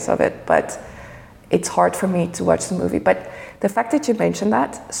brilliance of it, but it's hard for me to watch the movie. But the fact that you mentioned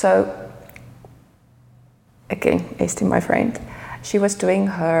that, so again, Esty, my friend, she was doing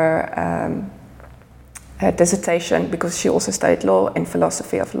her dissertation, because she also studied law and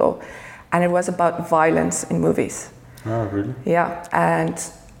philosophy of law, and it was about violence in movies. Oh, really? Yeah, and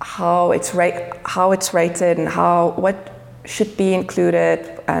how it's rated, and what should be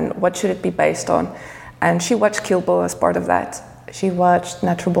included and what should it be based on. And she watched Kill Bill as part of that. She watched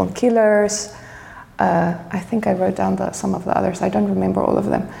Natural Born Killers. I think I wrote down some of the others. I don't remember all of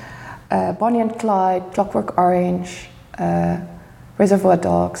them. Bonnie and Clyde, Clockwork Orange, Reservoir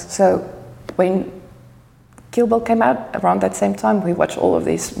Dogs. So when Kill Bill came out around that same time, we watched all of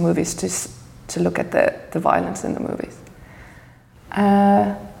these movies to look at the violence in the movies.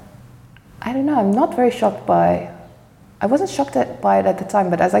 I don't know, I'm not very shocked by... I wasn't shocked by it at the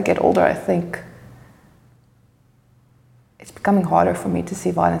time, but as I get older, I think it's becoming harder for me to see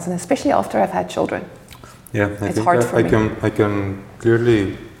violence, and especially after I've had children. Yeah, it's hard for me. I can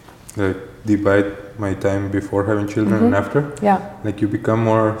clearly divide my time before having children and after. Yeah. Like, you become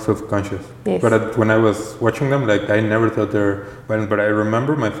more self-conscious. Yes. But when I was watching them, like, I never thought they're violent. But I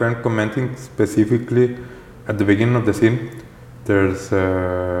remember my friend commenting specifically at the beginning of the scene. There's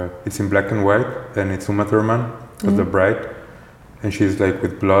it's in black and white, and it's Uma Thurman as the bride, and she's like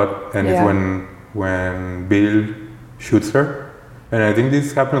with blood, and it's when Bill shoots her. And I think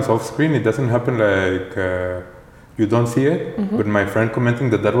this happens off screen. It doesn't happen like you don't see it. But my friend commenting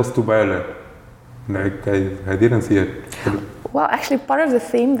that was too violent. Like, I didn't see it. Well, actually, part of the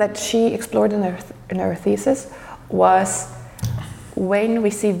theme that she explored in her thesis was when we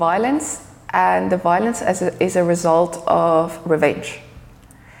see violence, and the violence is a result of revenge.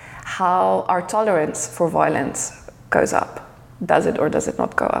 How our tolerance for violence goes up. Does it or does it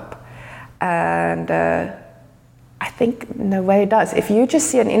not go up? And I think in a way it does. If you just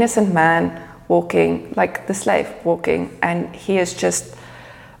see an innocent man walking, like the slave walking, and he is just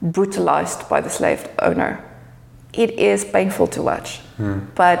brutalized by the slave owner, it is painful to watch.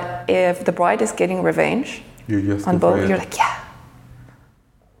 But if the bride is getting revenge on both, you're like, yeah,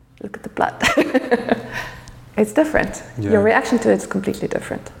 look at the blood. It's different. Yeah. Your reaction to it is completely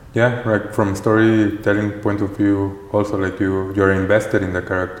different. Yeah, like from storytelling point of view, also like you're invested in the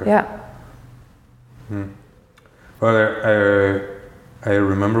character. Yeah. Well, I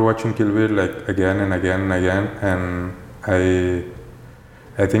remember watching Kill Bill like again and again and again, and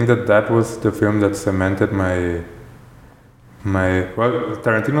I think that was the film that cemented my. Well,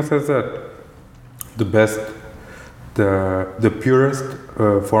 Tarantino says that the best, the purest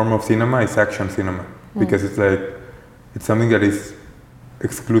form of cinema is action cinema, because it's something that is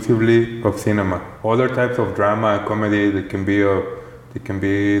exclusively of cinema. Other types of drama and comedy, they can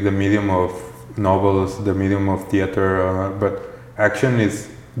be the medium of novels, the medium of theater, but action is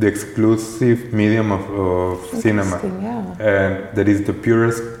the exclusive medium of cinema. Yeah. And that is the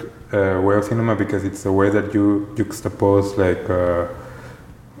purest way of cinema, because it's the way that you juxtapose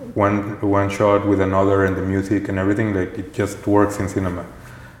one shot with another, and the music and everything, it just works in cinema.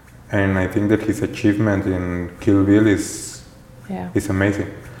 And I think that his achievement in Kill Bill is amazing.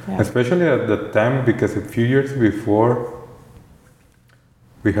 Yeah. Especially at the time, because a few years before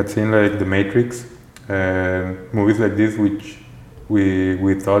we had seen The Matrix and movies like this, which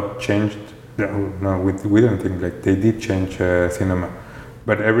we thought changed. No, we don't think they did change cinema.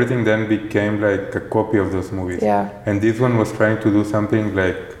 But everything then became a copy of those movies. Yeah. And this one was trying to do something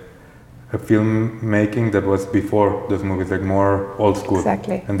like a filmmaking that was before those movies, more old school.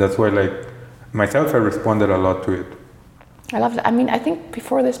 Exactly. And that's why, myself, I responded a lot to it. I loved it. I mean, I think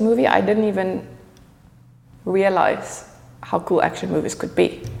before this movie, I didn't even realize how cool action movies could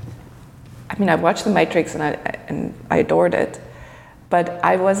be. I mean, I watched The Matrix and I adored it, but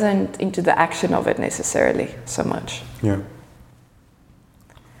I wasn't into the action of it necessarily so much. Yeah.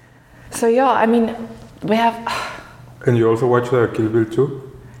 So I mean, we have. And you also watched Kill Bill 2?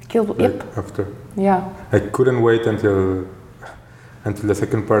 Kill Bill, yep. After. Yeah. I couldn't wait until the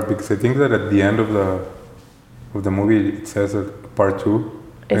second part, because I think that at the end of the movie it says part 2,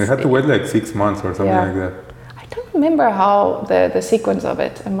 and it had to wait 6 months or something like that. I don't remember how the sequence of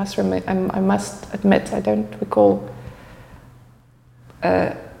it. I must admit, I don't recall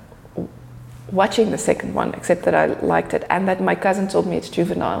watching the second one, except that I liked it, and that my cousin told me it's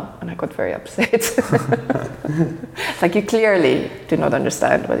juvenile, and I got very upset. It's you clearly do not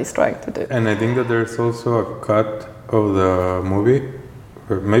understand what he's trying to do. And I think that there's also a cut of the movie,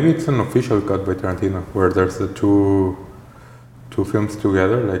 or maybe it's an official cut by Tarantino, where there's the two films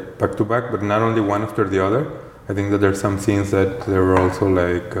together, back to back, but not only one after the other. I think that there's some scenes that they were also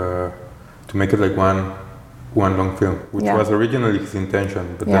to make it one long film, which was originally his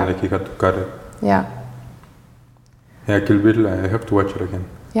intention, but then he had to cut it. Yeah. Yeah, Kill Bill, I have to watch it again.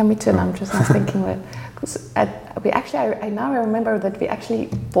 Yeah, me too. And I'm just not thinking that, because I remember that we actually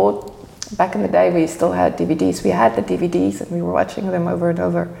bought, back in the day we still had DVDs. We had the DVDs and we were watching them over and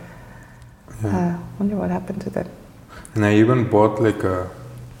over. Yeah. Wonder what happened to them. And I even bought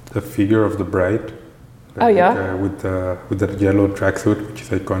a figure of the bride. With that yellow tracksuit, which is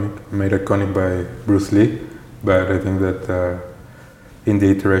iconic, made iconic by Bruce Lee. But I think that in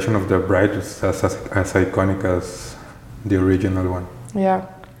the iteration of the bride, it's as iconic as the original one. Yeah,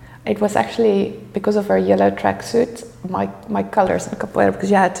 it was actually because of her yellow tracksuit, my colors in capoeira,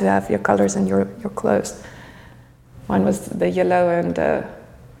 because you had to have your colors in your clothes. Mine was the yellow and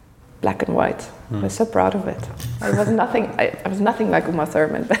black and white. I was so proud of it. I was nothing like Uma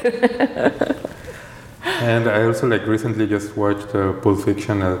Thurman. And I also recently just watched Pulp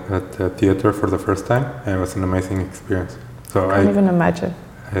Fiction at the theater for the first time, and it was an amazing experience. So I can't even imagine.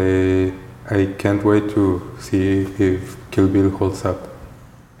 I can't wait to see if Kill Bill holds up.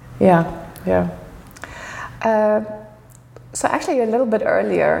 Yeah. So actually a little bit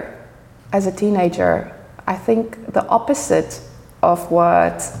earlier, as a teenager, I think the opposite of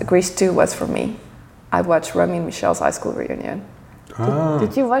what Grease 2 was for me. I watched Romy and Michelle's high school reunion.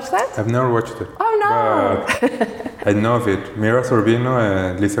 Did you watch that? I've never watched it. Oh no! But I know of it. Mira Sorvino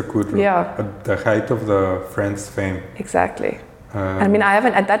and Lisa Kudrow. Yeah. At the height of the Friends fame. Exactly. I mean,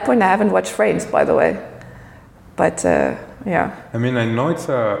 at that point I haven't watched Friends, by the way. But yeah. I mean, I know it's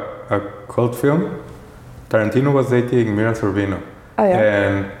a cult film. Tarantino was dating Mira Sorvino. Oh yeah.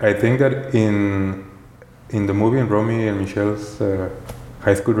 And I think that in the movie, in Romy and Michelle's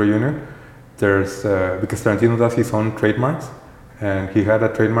high school reunion, there's because Tarantino does his own trademarks. And he had a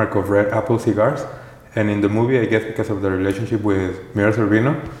trademark of red apple cigars. And in the movie, I guess because of the relationship with Mira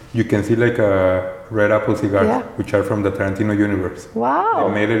Sorvino, you can see a red apple cigars, which are from the Tarantino universe. Wow.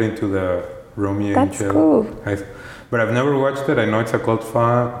 They made it into the Romy and Michelle. That's cool. But I've never watched it. I know it's a cult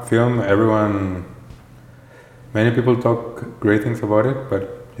film. Many people talk great things about it,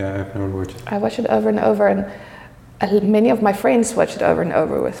 but yeah, I've never watched it. I watched it over and over, and many of my friends watched it over and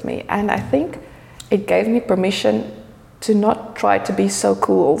over with me. And I think it gave me permission to not try to be so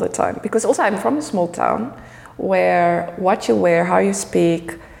cool all the time. Because also I'm from a small town where what you wear, how you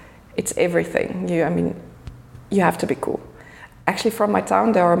speak, it's everything. You have to be cool. Actually, from my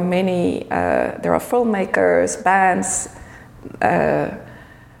town, there are many, there are filmmakers, bands,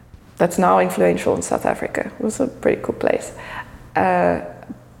 that's now influential in South Africa. It was a pretty cool place. But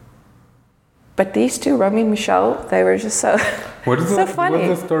But these two, Romy and Michelle, they were just so so funny.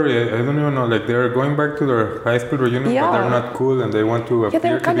 What's the story? I don't even know. Like they're going back to their high school reunion, but they're not cool, and they want to appear to be cool.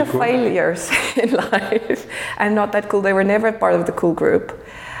 Yeah, they're kind of failures in life, and not that cool. They were never part of the cool group,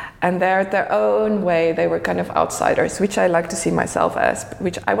 and they're their own way. They were kind of outsiders, which I like to see myself as.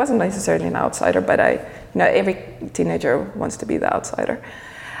 Which I wasn't necessarily an outsider, but every teenager wants to be the outsider.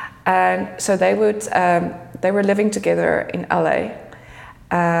 And so they were living together in LA.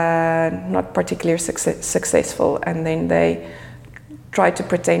 Not particularly successful, and then they tried to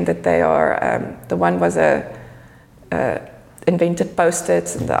pretend that they are. The one was invented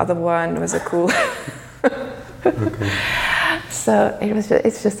Post-its, and the other one was a cool. Okay. So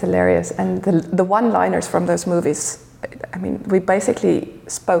it's just hilarious, and the one-liners from those movies. I mean, we basically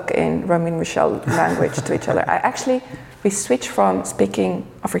spoke in Romy and Michelle language to each other. We switched from speaking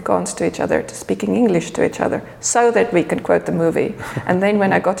Afrikaans to each other to speaking English to each other so that we can quote the movie. And then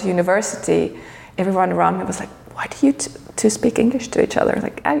when I got to university, everyone around me was like, why do you two speak English to each other?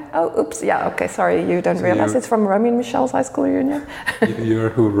 Like, oh, oops, yeah, okay, sorry, you don't realize it's from Romy and Michelle's high school reunion? You're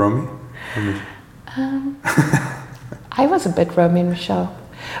who, Romy? I was a bit Romy and Michelle.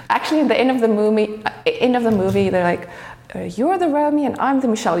 Actually, at the end of the movie, they're like, you're the Romy and I'm the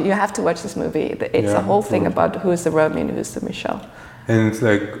Michelle. You have to watch this movie. It's a whole thing about who's the Romy and who's the Michelle. And it's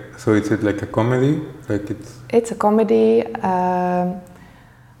like, so is it like a comedy? It's a comedy.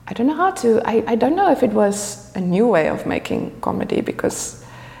 I don't know how to. I don't know if it was a new way of making comedy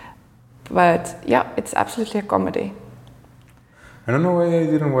but yeah, it's absolutely a comedy. I don't know why I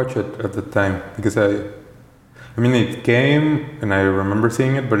didn't watch it at the time, because I mean, it came and I remember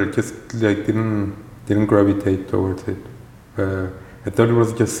seeing it, but it just like didn't gravitate towards it. I thought it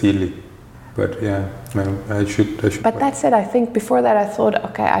was just silly, but yeah, I should. But that said, I think before that I thought,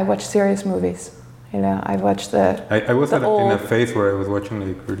 okay, I watch serious movies. I watched I was in a phase where I was watching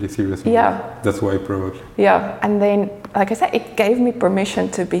like really serious movies. Yeah. That's why probably. Yeah, and then, like I said, it gave me permission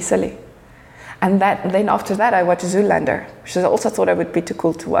to be silly. And then after that, I watched Zoolander, which I also thought it would be too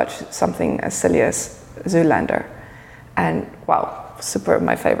cool to watch something as silly as Zoolander. And wow, super,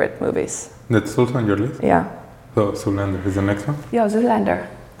 my favorite movies. That's also on your list? Yeah. So Zoolander is the next one? Yeah, Zoolander.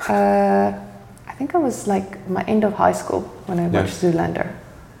 I think I was like my end of high school when I watched Zoolander.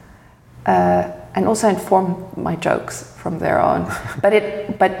 And also informed my jokes from there on.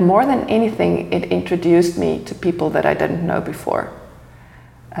 But more than anything, it introduced me to people that I didn't know before.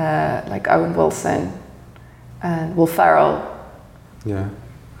 Like Owen Wilson and Will Ferrell. Yeah.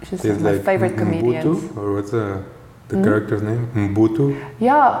 Which is my favorite comedians. Mbutu, or what's the character's name? Mbutu?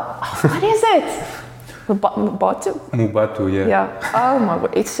 Yeah. What is it? Mubatu, yeah. Yeah. Oh my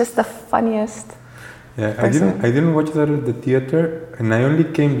god, it's just the funniest. Yeah, I didn't watch that at the theater, and I only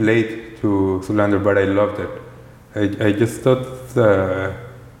came late to Zoolander, but I loved it. I just thought that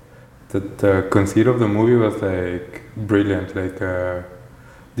the conceit of the movie was like brilliant. Like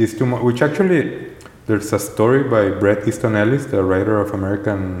these two, which actually there's a story by Bret Easton Ellis, the writer of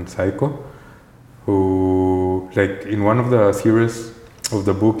American Psycho, who like in one of the series of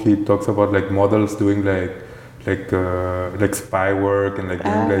the book he talks about like models doing like spy work and like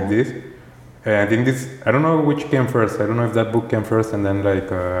doing like this. And I think I don't know which came first. I don't know if that book came first and then like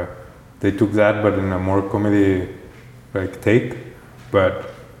they took that but in a more comedy like take.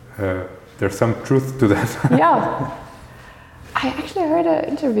 But there's some truth to that. Yeah. I actually heard an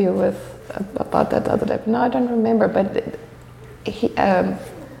interview about that the other day. No, I don't remember. But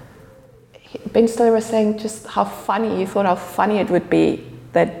Ben Stiller was saying just how funny it would be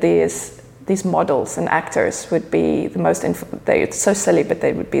that these models and actors would be the most. It's so silly, but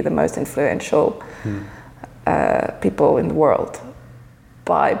they would be the most influential people in the world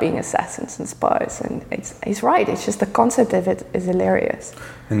by being assassins and spies. And he's right. It's just the concept of it is hilarious.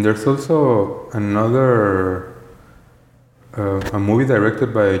 And there's also another. A movie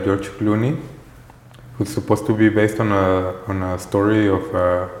directed by George Clooney, who's supposed to be based on a story of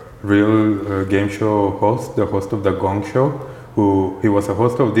a real game show host, the host of the Gong Show, he was a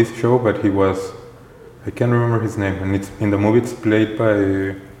host of this show, but I can't remember his name, and in the movie it's played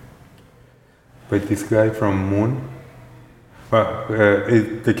by this guy from Moon.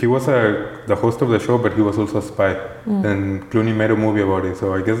 He was the host of the show, but he was also a spy, and Clooney made a movie about it.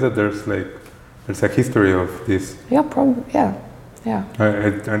 So I guess that there's a history of this. Yeah, probably. Yeah.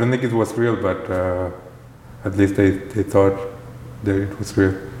 I don't think it was real, but at least they thought that it was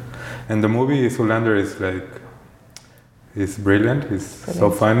real. And the movie Zoolander is brilliant. It's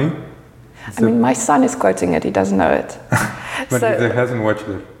so funny. My son is quoting it. He doesn't know it. But he hasn't watched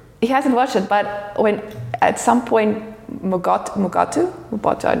it. He hasn't watched it, but when at some point Mugatu,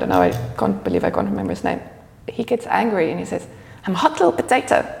 I don't know. I can't believe I can't remember his name. He gets angry and he says, "I'm a hot little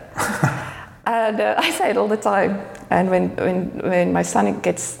potato." And I say it all the time. And when my son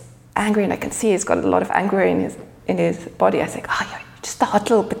gets angry, and I can see he's got a lot of anger in his body, I say, "Oh, you're just a hot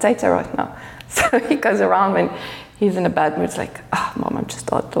little potato right now." So he goes around when he's in a bad mood. It's like, "Oh, Mom, I'm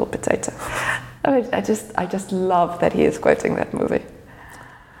just a hot little potato." I just love that he is quoting that movie.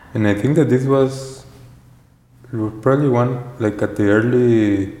 And I think that this was probably one, like at the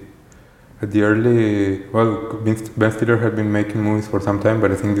early, well, Ben Stiller had been making movies for some time,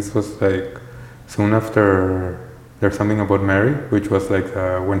 but I think this was like soon after There's Something About Mary, which was like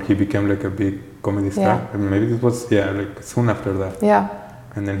when he became like a big comedy star. Yeah. And maybe this was, like soon after that. Yeah.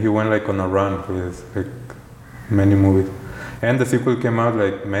 And then he went like on a run with like many movies. And the sequel came out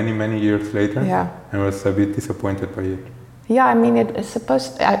like many years later. Yeah. And I was a bit disappointed by it. Yeah, I mean, it's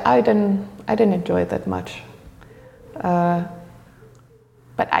supposed. I didn't enjoy it that much.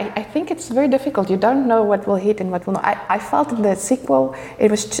 But I think it's very difficult. You don't know what will hit and what will not. I felt in the sequel it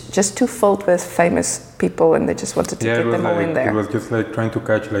was just too filled with famous people, and they just wanted to get them all in there. It was just like trying to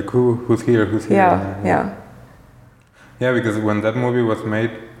catch like who's here. Yeah, because when that movie was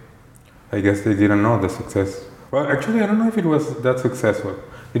made, I guess they didn't know the success. Well, actually, I don't know if it was that successful.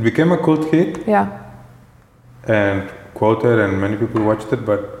 It became a cult hit. Yeah. And quoted, and many people watched it,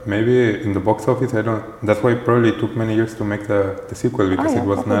 but maybe in the box office, I don't. That's why it probably took many years to make the sequel, because it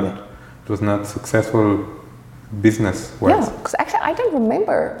was not successful business wise. Yeah, because actually I don't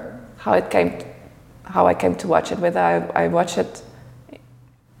remember how I came to watch it. Whether I watched it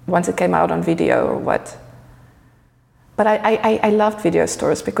once it came out on video or what. But I loved video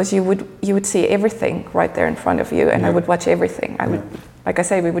stores because you would see everything right there in front of you, and I would watch everything. Like I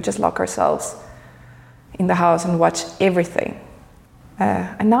say, we would just lock ourselves in the house and watch everything.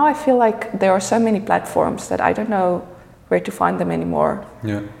 And now I feel like there are so many platforms that I don't know where to find them anymore.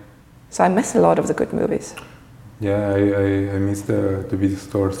 Yeah. So I miss a lot of the good movies. Yeah, I miss the video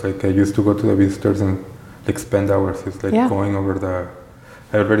stores. Like I used to go to the video stores and like spend hours just like going over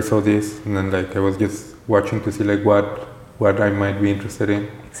I already saw this, and then like I was just watching to see like what I might be interested in.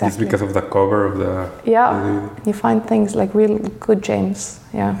 Exactly. Just because of the cover of the you find things like real good gems.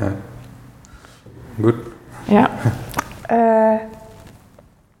 Yeah. Good. Yeah.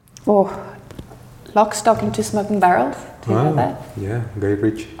 Lock, Stock and Two Smoking Barrels. Do you know that? Yeah, Guy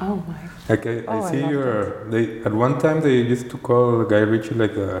Ritchie. Oh my. Like I see at one time they used to call Guy Ritchie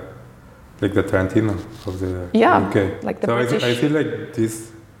like the Tarantino of the UK. Like the so British. I feel like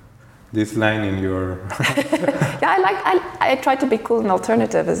this line in your Yeah, I try to be cool and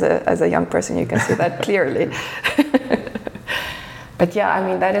alternative as a young person. You can see that clearly. But yeah, I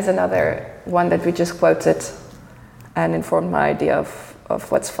mean, that is another one that we just quoted and informed my idea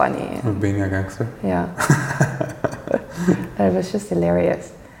of what's funny. Of being a gangster. Yeah. It was just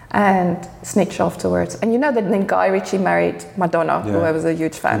hilarious. And Snitch afterwards. And you know that then Guy Ritchie married Madonna, who I was a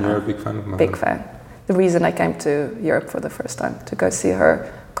huge fan of. You're a big fan of Madonna. Big fan. The reason I came to Europe for the first time, to go see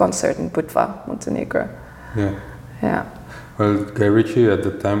her concert in Budva, Montenegro. Yeah. Yeah. Well, Guy Ritchie at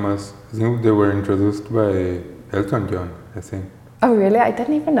the time I think they were introduced by Elton John, I think. Oh really? I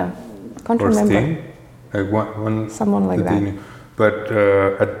didn't even know. I can't remember. Sting? Like one someone like that. But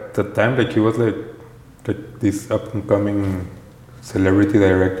at the time, like he was like this up and coming celebrity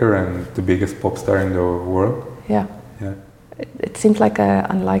director and the biggest pop star in the world. Yeah. Yeah. It seemed like an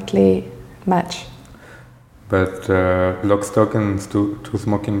unlikely match. But Lock, Stock and Two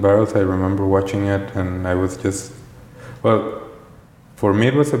Smoking Barrels, I remember watching it, and I was just, well, for me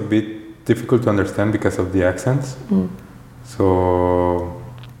it was a bit difficult to understand because of the accents. So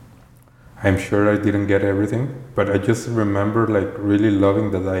I'm sure I didn't get everything, but I just remember like really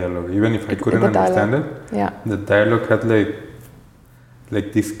loving the dialogue, even if I couldn't understand it. Yeah. The dialogue had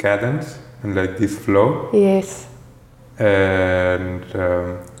like this cadence and like this flow. Yes. And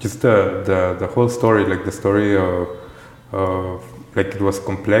just the whole story, like the story of like it was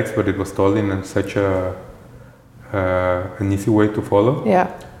complex, but it was told in such an easy way to follow. Yeah.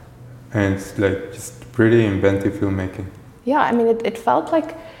 And it's like just pretty inventive filmmaking. Yeah, I mean, it felt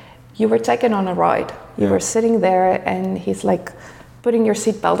like you were taken on a ride. You were sitting there, and he's like putting your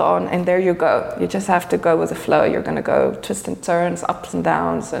seatbelt on, and there you go. You just have to go with the flow. You're going to go twists and turns, ups and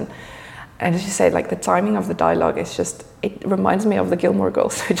downs, and as you say, like the timing of the dialogue is just, it reminds me of the Gilmore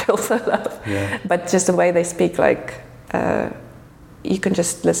Girls, which I also love. Yeah. But just the way they speak, like, you can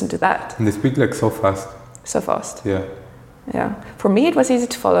just listen to that. And they speak like so fast. So fast. Yeah. Yeah. For me, it was easy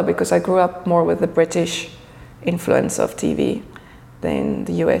to follow because I grew up more with the British influence of TV than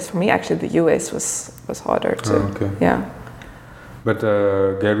the US. For me, actually, the US was harder to. Oh, okay. Yeah. But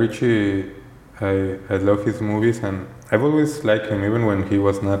Guy Ritchie, I love his movies, and I've always liked him, even when he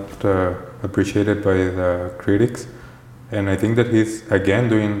was not appreciated by the critics. And I think that he's again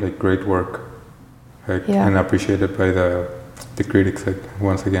doing like great work. and appreciated by the critics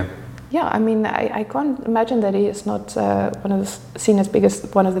once again. Yeah, I mean, I can't imagine that he is not seen as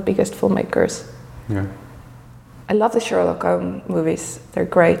one of the biggest filmmakers. Yeah. I love the Sherlock Holmes movies. They're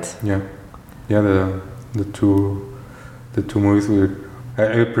great. Yeah. The two movies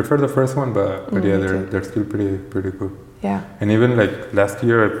I prefer the first one, but yeah, they're still pretty good. Yeah. And even last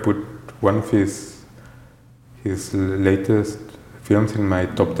year, I put one of his latest films in my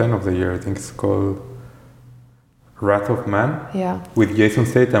top 10 of the year. I think it's called Wrath of Man. Yeah. With Jason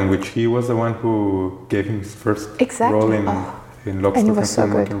Statham, which he was the one who gave him his first role in Lock, Stock, and he was so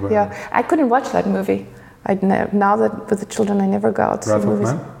good. Yeah, I couldn't watch that movie. Now that with the children, I never go out to see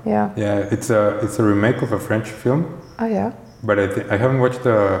movies. Man? Yeah. Yeah, it's a remake of a French film. Oh yeah. But I haven't watched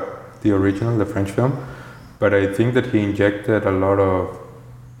the original, the French film. But I think that he injected a lot of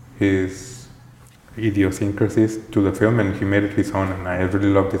his idiosyncrasies to the film, and he made it his own. And I really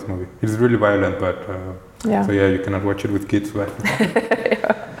love this movie. It's really violent, but so yeah, you cannot watch it with kids. But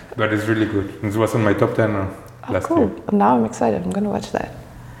but it's really good. It was on my top 10 last year. Cool. Now I'm excited. I'm going to watch that.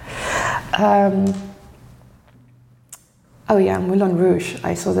 Moulin Rouge.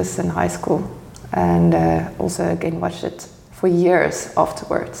 I saw this in high school, and also again watched it for years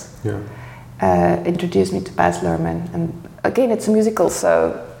afterwards. Yeah. Introduced me to Baz Luhrmann, and again it's a musical,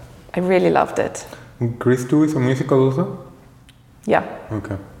 so I really loved it. Grease 2 is a musical also? Yeah.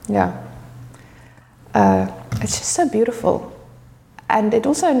 Okay. Yeah. It's just so beautiful, and it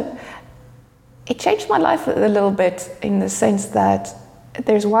changed my life a little bit in the sense that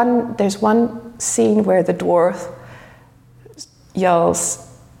there's one scene where the dwarf yells,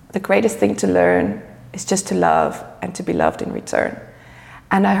 "The greatest thing to learn is just to love and to be loved in return."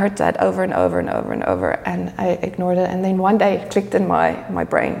 And I heard that over and over and over and over, and I ignored it. And then one day it clicked in my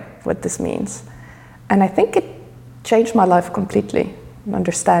brain what this means. And I think it changed my life completely,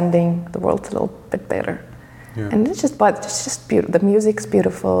 understanding the world a little bit better. Yeah. And it's just beautiful. The music's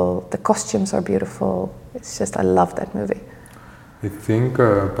beautiful, the costumes are beautiful. It's just, I love that movie. I think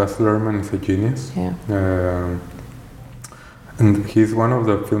Baz Luhrmann is a genius. Yeah. And he's one of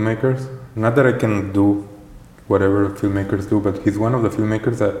the filmmakers, not that I can do whatever filmmakers do, but he's one of the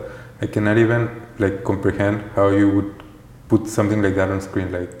filmmakers that I cannot even comprehend how you would put something like that on screen.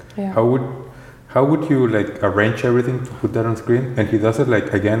 How would you arrange everything to put that on screen? And he does it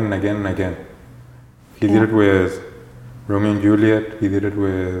again and again and again. He did it with Romeo and Juliet. He did it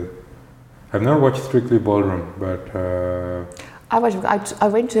with. I've never watched Strictly Ballroom, but. I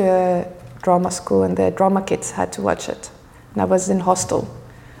went to a drama school, and the drama kids had to watch it, and I was in hostel.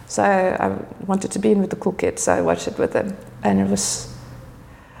 So I wanted to be in with the cool kids, so I watched it with them. And it was,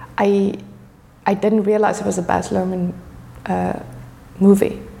 I didn't realize it was a Baz Luhrmann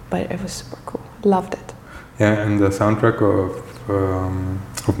movie, but it was super cool. Loved it. Yeah, and the soundtrack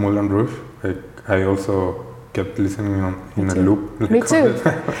of Moulin Rouge, I also kept listening in a loop. Me too.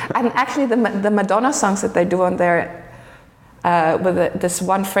 And actually the Madonna songs that they do on there, with this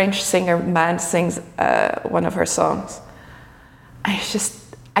one French man sings one of her songs.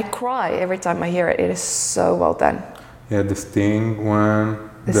 I cry every time I hear it. It is so well done. Yeah, the Sting one,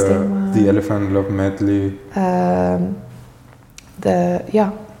 the Elephant Love medley.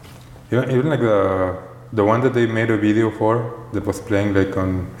 Even the one that they made a video for that was playing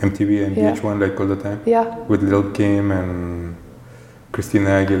on MTV and VH1 all the time. Yeah. With Lil Kim and Christina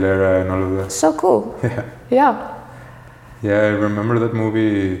Aguilera and all of that. So cool. Yeah. Yeah. Yeah, I remember that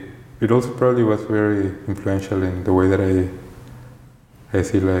movie. It also probably was very influential in the way that I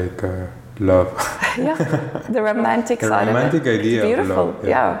see love. Yeah, the romantic side of it. The romantic idea beautiful. of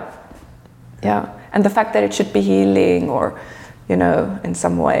love. Yeah. And the fact that it should be healing or, in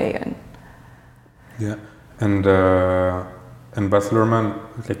some way. And yeah, and Baz Luhrmann,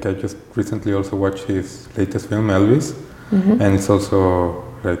 I just recently also watched his latest film, Elvis, and it's also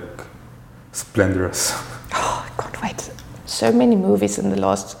splendorous. Oh, I can't wait. So many movies in the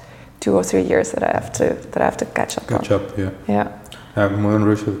last 2 or 3 years that I have to catch up on. Catch up, yeah. Yeah. Moulin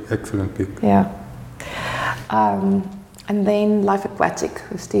Rouge is an excellent pick. Yeah. And then Life Aquatic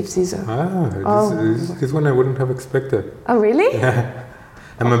with Steve Zissou. This one I wouldn't have expected. Oh, really? Yeah.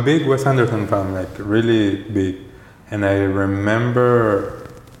 I'm a big Wes Anderson fan, really big. And I remember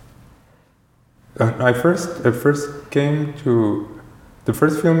I first came to the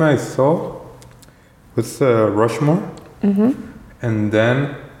first film I saw was Rushmore. Mm-hmm. And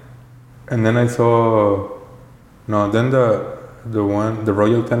then I saw the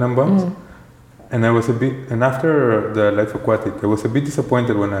Royal Tenenbaums. Mm. And I was and after the Life Aquatic, I was a bit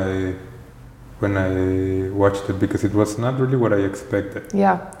disappointed when I watched it because it was not really what I expected.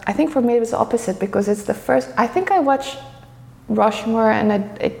 Yeah, I think for me it was the opposite because it's the first. I think I watched Rushmore and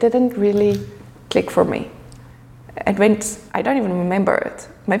it didn't really click for me. It went, I don't even remember it.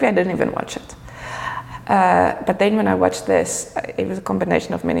 Maybe I didn't even watch it. But then when I watched this, it was a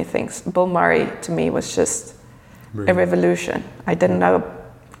combination of many things. Bill Murray, to me, was just a revolution. I didn't know.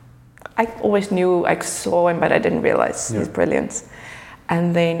 I always knew, I saw him, but I didn't realize his brilliance.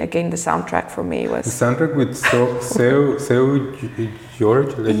 And then again, the soundtrack for me was... The soundtrack with Seu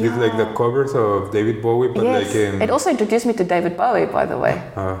George, like it's like the covers of David Bowie, but like in... It also introduced me to David Bowie, by the way.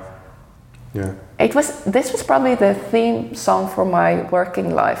 Yeah. This was probably the theme song for my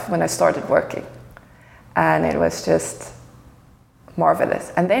working life when I started working. And it was just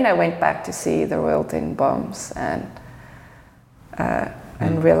marvelous. And then I went back to see the Royal Tenenbaums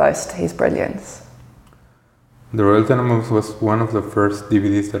and realized his brilliance. The Royal Tenenbaums was one of the first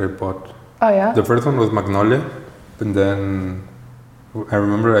DVDs that I bought. Oh yeah? The first one was Magnolia, and then I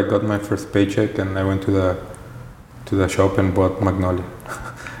remember I got my first paycheck and I went to the shop and bought Magnolia.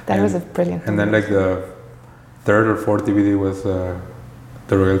 That was a brilliant And then like the third or fourth DVD was the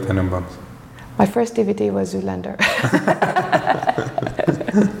Royal Tenenbaums. My first DVD was Zoolander.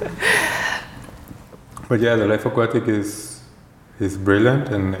 But yeah, The Life Aquatic is brilliant,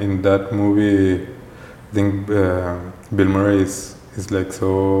 and in that movie, I think Bill Murray is like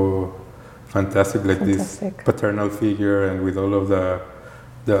so fantastic, like this paternal figure, and with all of the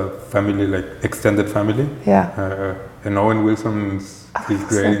family, like extended family. Yeah. And Owen Wilson is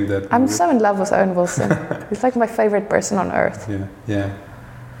great in that movie. I'm so in love with Owen Wilson. He's like my favorite person on earth. Yeah.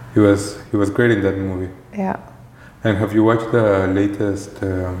 He was great in that movie. Yeah. And have you watched the latest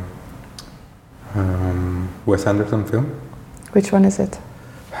Wes Anderson film? Which one is it?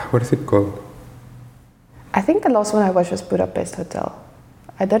 What is it called? I think the last one I watched was Budapest Hotel.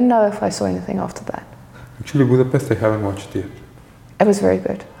 I don't know if I saw anything after that. Actually, Budapest I haven't watched yet. It was very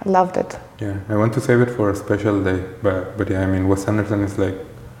good. I loved it. Yeah, I want to save it for a special day. But yeah, I mean, Wes Anderson is like,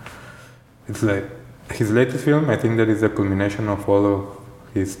 it's like his latest film. I think that is the culmination of all of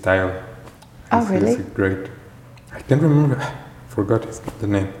his style. Oh, really? It's great. I can't remember. Forgot the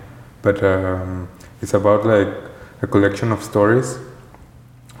name. But it's about like a collection of stories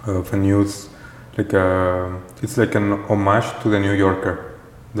of a news, like it's like an homage to the New Yorker,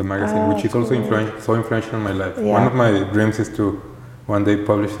 the magazine, which is also so influential in my life. Yeah. One of my dreams is to one day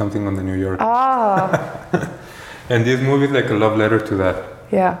publish something on the New Yorker. And this movie is like a love letter to that.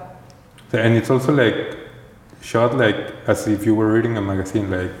 Yeah. And it's also like shot like as if you were reading a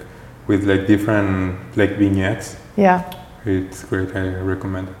magazine, like with like different like vignettes. Yeah. It's great. I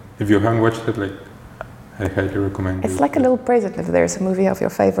recommend it. If you haven't watched it, like I highly recommend it. It's like a little present if there's a movie of your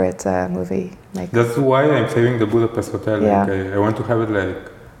favorite movie maker. That's why I'm saving the Budapest Hotel. Yeah. Like I want to have it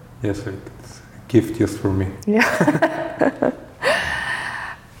like, yes, like it's a gift just for me. Yeah.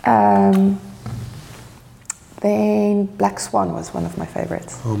 Then Black Swan was one of my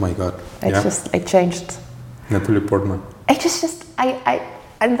favorites. Oh my God. It changed. Natalie Portman.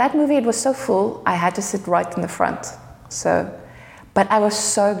 In that movie it was so full, I had to sit right in the front. But I was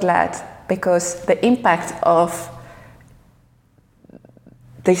so glad because the impact of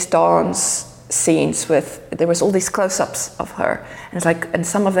these dance scenes there was all these close-ups of her. And it's like, and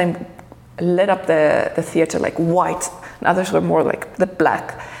some of them lit up the theater like white, and others were more like the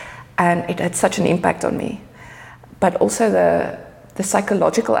black. And it had such an impact on me. But also the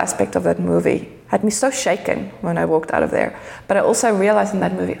psychological aspect of that movie had me so shaken when I walked out of there. But I also realized in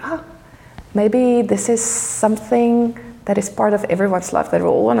that movie, maybe this is something that is part of everyone's life, that we're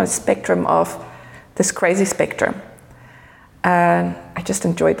all on a spectrum of this crazy spectrum. And I just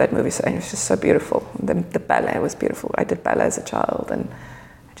enjoyed that movie, and it was just so beautiful. The ballet was beautiful. I did ballet as a child, and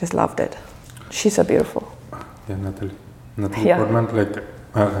I just loved it. She's so beautiful. Yeah, Natalie Portman, like,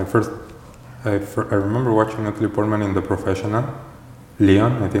 I remember watching Natalie Portman in The Professional,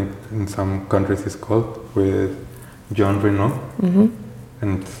 Leon, I think in some countries it's called, with Jean Reno. Mm-hmm.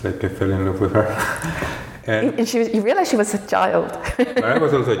 And it's like I fell in love with her. And you realize she was a child. I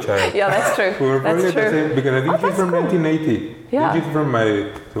was also a child. Yeah, that's true. We were probably the same, because I think she's from 1980. Yeah. I think she's from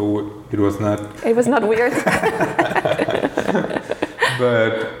so it was not... It was not weird.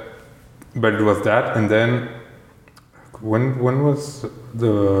 But it was that, and then when was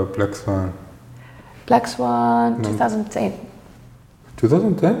the Black Swan? Black Swan, 2010.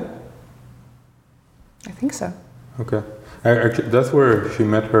 2010? I think so. Okay. Actually, that's where she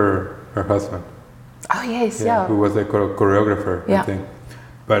met her husband. Oh yes, yeah. Who was a choreographer, I think.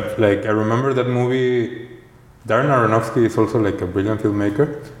 But like I remember that movie. Darren Aronofsky is also like a brilliant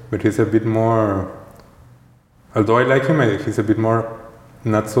filmmaker, but he's a bit more. Although I like him, he's a bit more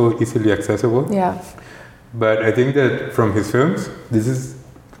not so easily accessible. Yeah. But I think that from his films, this is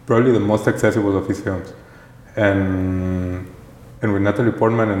probably the most accessible of his films, and And with Natalie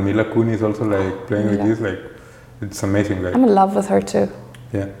Portman and Mila Kunis also like playing with this, like it's amazing. Like I'm in love with her too.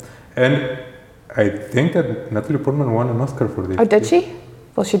 yeah, and I think that Natalie Portman won an Oscar for this. Oh, did she?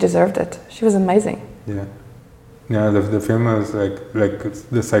 Well, she deserved it. She was amazing. Yeah, yeah. The film was like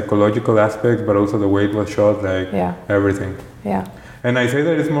the psychological aspect, but also the way it was shot, like everything. Yeah. And I say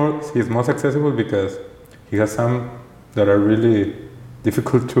that he's most accessible because he has some that are really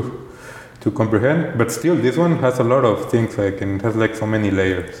difficult to comprehend, but still this one has a lot of things, like, and it has like so many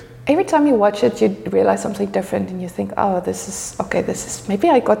layers. Every time you watch it, you realize something different, and you think, oh, this is maybe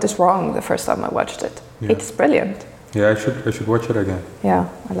I got this wrong the first time I watched it. Yeah. It's brilliant. Yeah, I should watch it again. Yeah,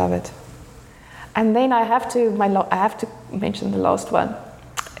 I love it. And then I have to mention the last one.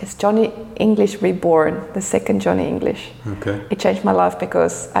 It's Johnny English Reborn, the second Johnny English. Okay. It changed my life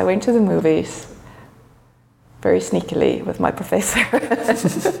because I went to the movies very sneakily with my professor,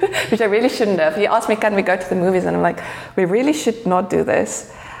 which I really shouldn't have. He asked me, can we go to the movies? And I'm like, we really should not do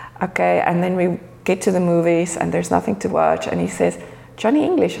this. Okay, and then we get to the movies and there's nothing to watch. And he says, Johnny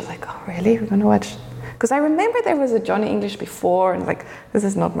English. I was like, oh, really? We're going to watch? Because I remember there was a Johnny English before, and like, this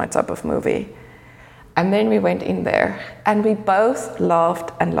is not my type of movie. And then we went in there, and we both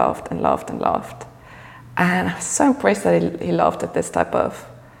laughed and laughed and laughed and laughed. And I was so impressed that he laughed at this type of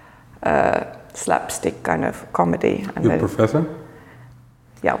slapstick kind of comedy. And Your professor?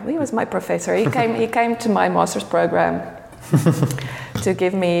 Yeah, he was my professor. He came to my master's program to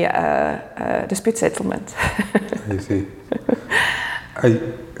give me a dispute settlement. I see.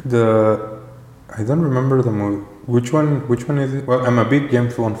 I don't remember the movie. Which one is it? Well, I'm a big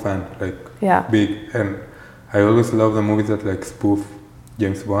James Bond fan, like big, and I always love the movies that like spoof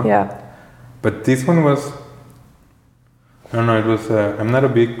James Bond. Yeah. But this one was, I don't know. It was. I'm not a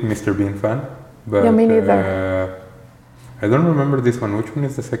big Mr. Bean fan, but yeah, me neither. I don't remember this one. Which one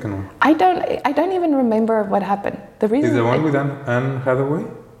is the second one? I don't even remember what happened. The reason is the one with Anne Hathaway?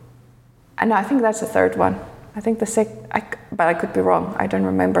 No, I think that's the third one. I think but I could be wrong. I don't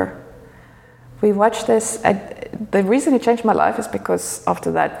remember. We watched this. The reason it changed my life is because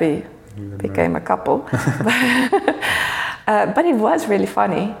after that we became a couple. But it was really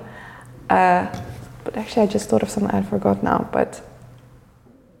funny. But actually, I just thought of something I forgot now. But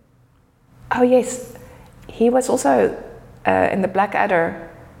oh yes, he was also in the Blackadder.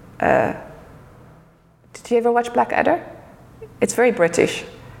 Did you ever watch Blackadder? It's very British,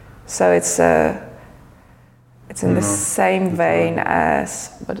 so it's in the same vein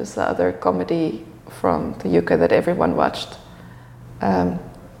as, what is the other comedy from the UK that everyone watched?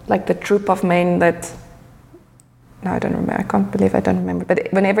 Like the Troop of Men that, no, I don't remember, I can't believe I don't remember. But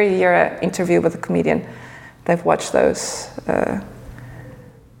whenever you hear an interview with a comedian, they've watched those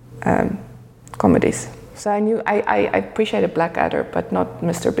comedies. So I appreciated Blackadder, but not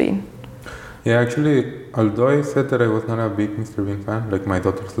Mr. Bean. Yeah, actually, although I said that I was not a big Mr. Bean fan, like my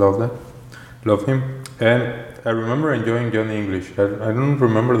daughters love him. And I remember enjoying Johnny English. I don't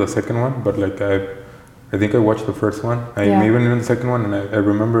remember the second one, but like I think I watched the first one. I'm even in the second one, and I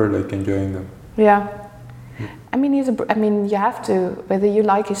remember like enjoying them. Yeah, I mean you have to, whether you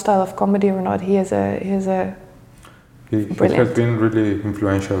like his style of comedy or not. He has been really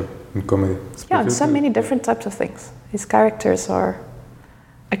influential in comedy. Yeah, and so many different types of things. His characters are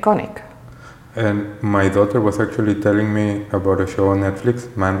iconic. And my daughter was actually telling me about a show on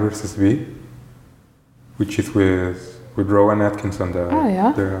Netflix, Man vs. Bee, which is with Rowan Atkinson.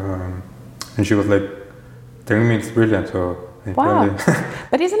 And she was like telling me it's brilliant. So wow!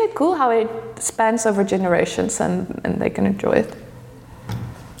 But isn't it cool how it spans over generations and they can enjoy it?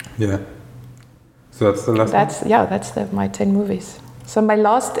 Yeah. So that's the last one? That's my 10 movies. So my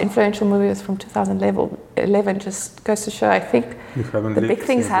last influential movie was from 2011. Just goes to show, I think the big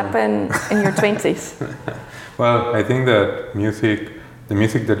things happen in your 20s. Well, I think that the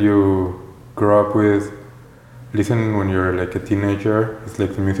music that you grow up with, listen when you're like a teenager, it's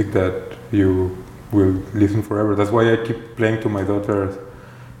like the music that you will listen forever. That's why I keep playing to my daughters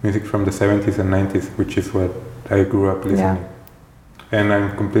music from the 70s and 90s, which is what I grew up listening. Yeah. And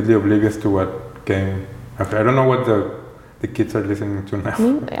I'm completely oblivious to what came after. I don't know what the kids are listening to now.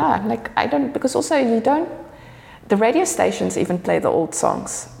 Yeah, like I don't, because also the radio stations even play the old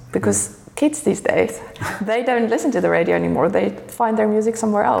songs, because kids these days, they don't listen to the radio anymore. They find their music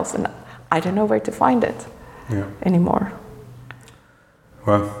somewhere else, and I don't know where to find it anymore.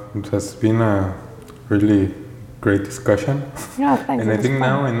 Well, it has been a really great discussion. Yeah, thanks. And I think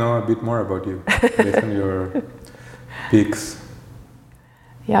now I know a bit more about you, based on your picks.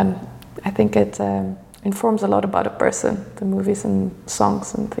 Yeah, I think it informs a lot about a person, the movies and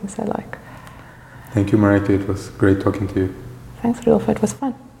songs and things I like. Thank you, Marijke. It was great talking to you. Thanks, Rodolfo. It was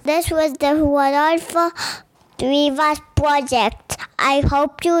fun. This was the Rodolfo Rivas project. I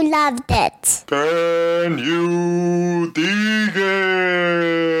hope you loved it. Can you dig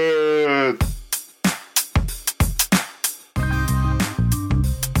it?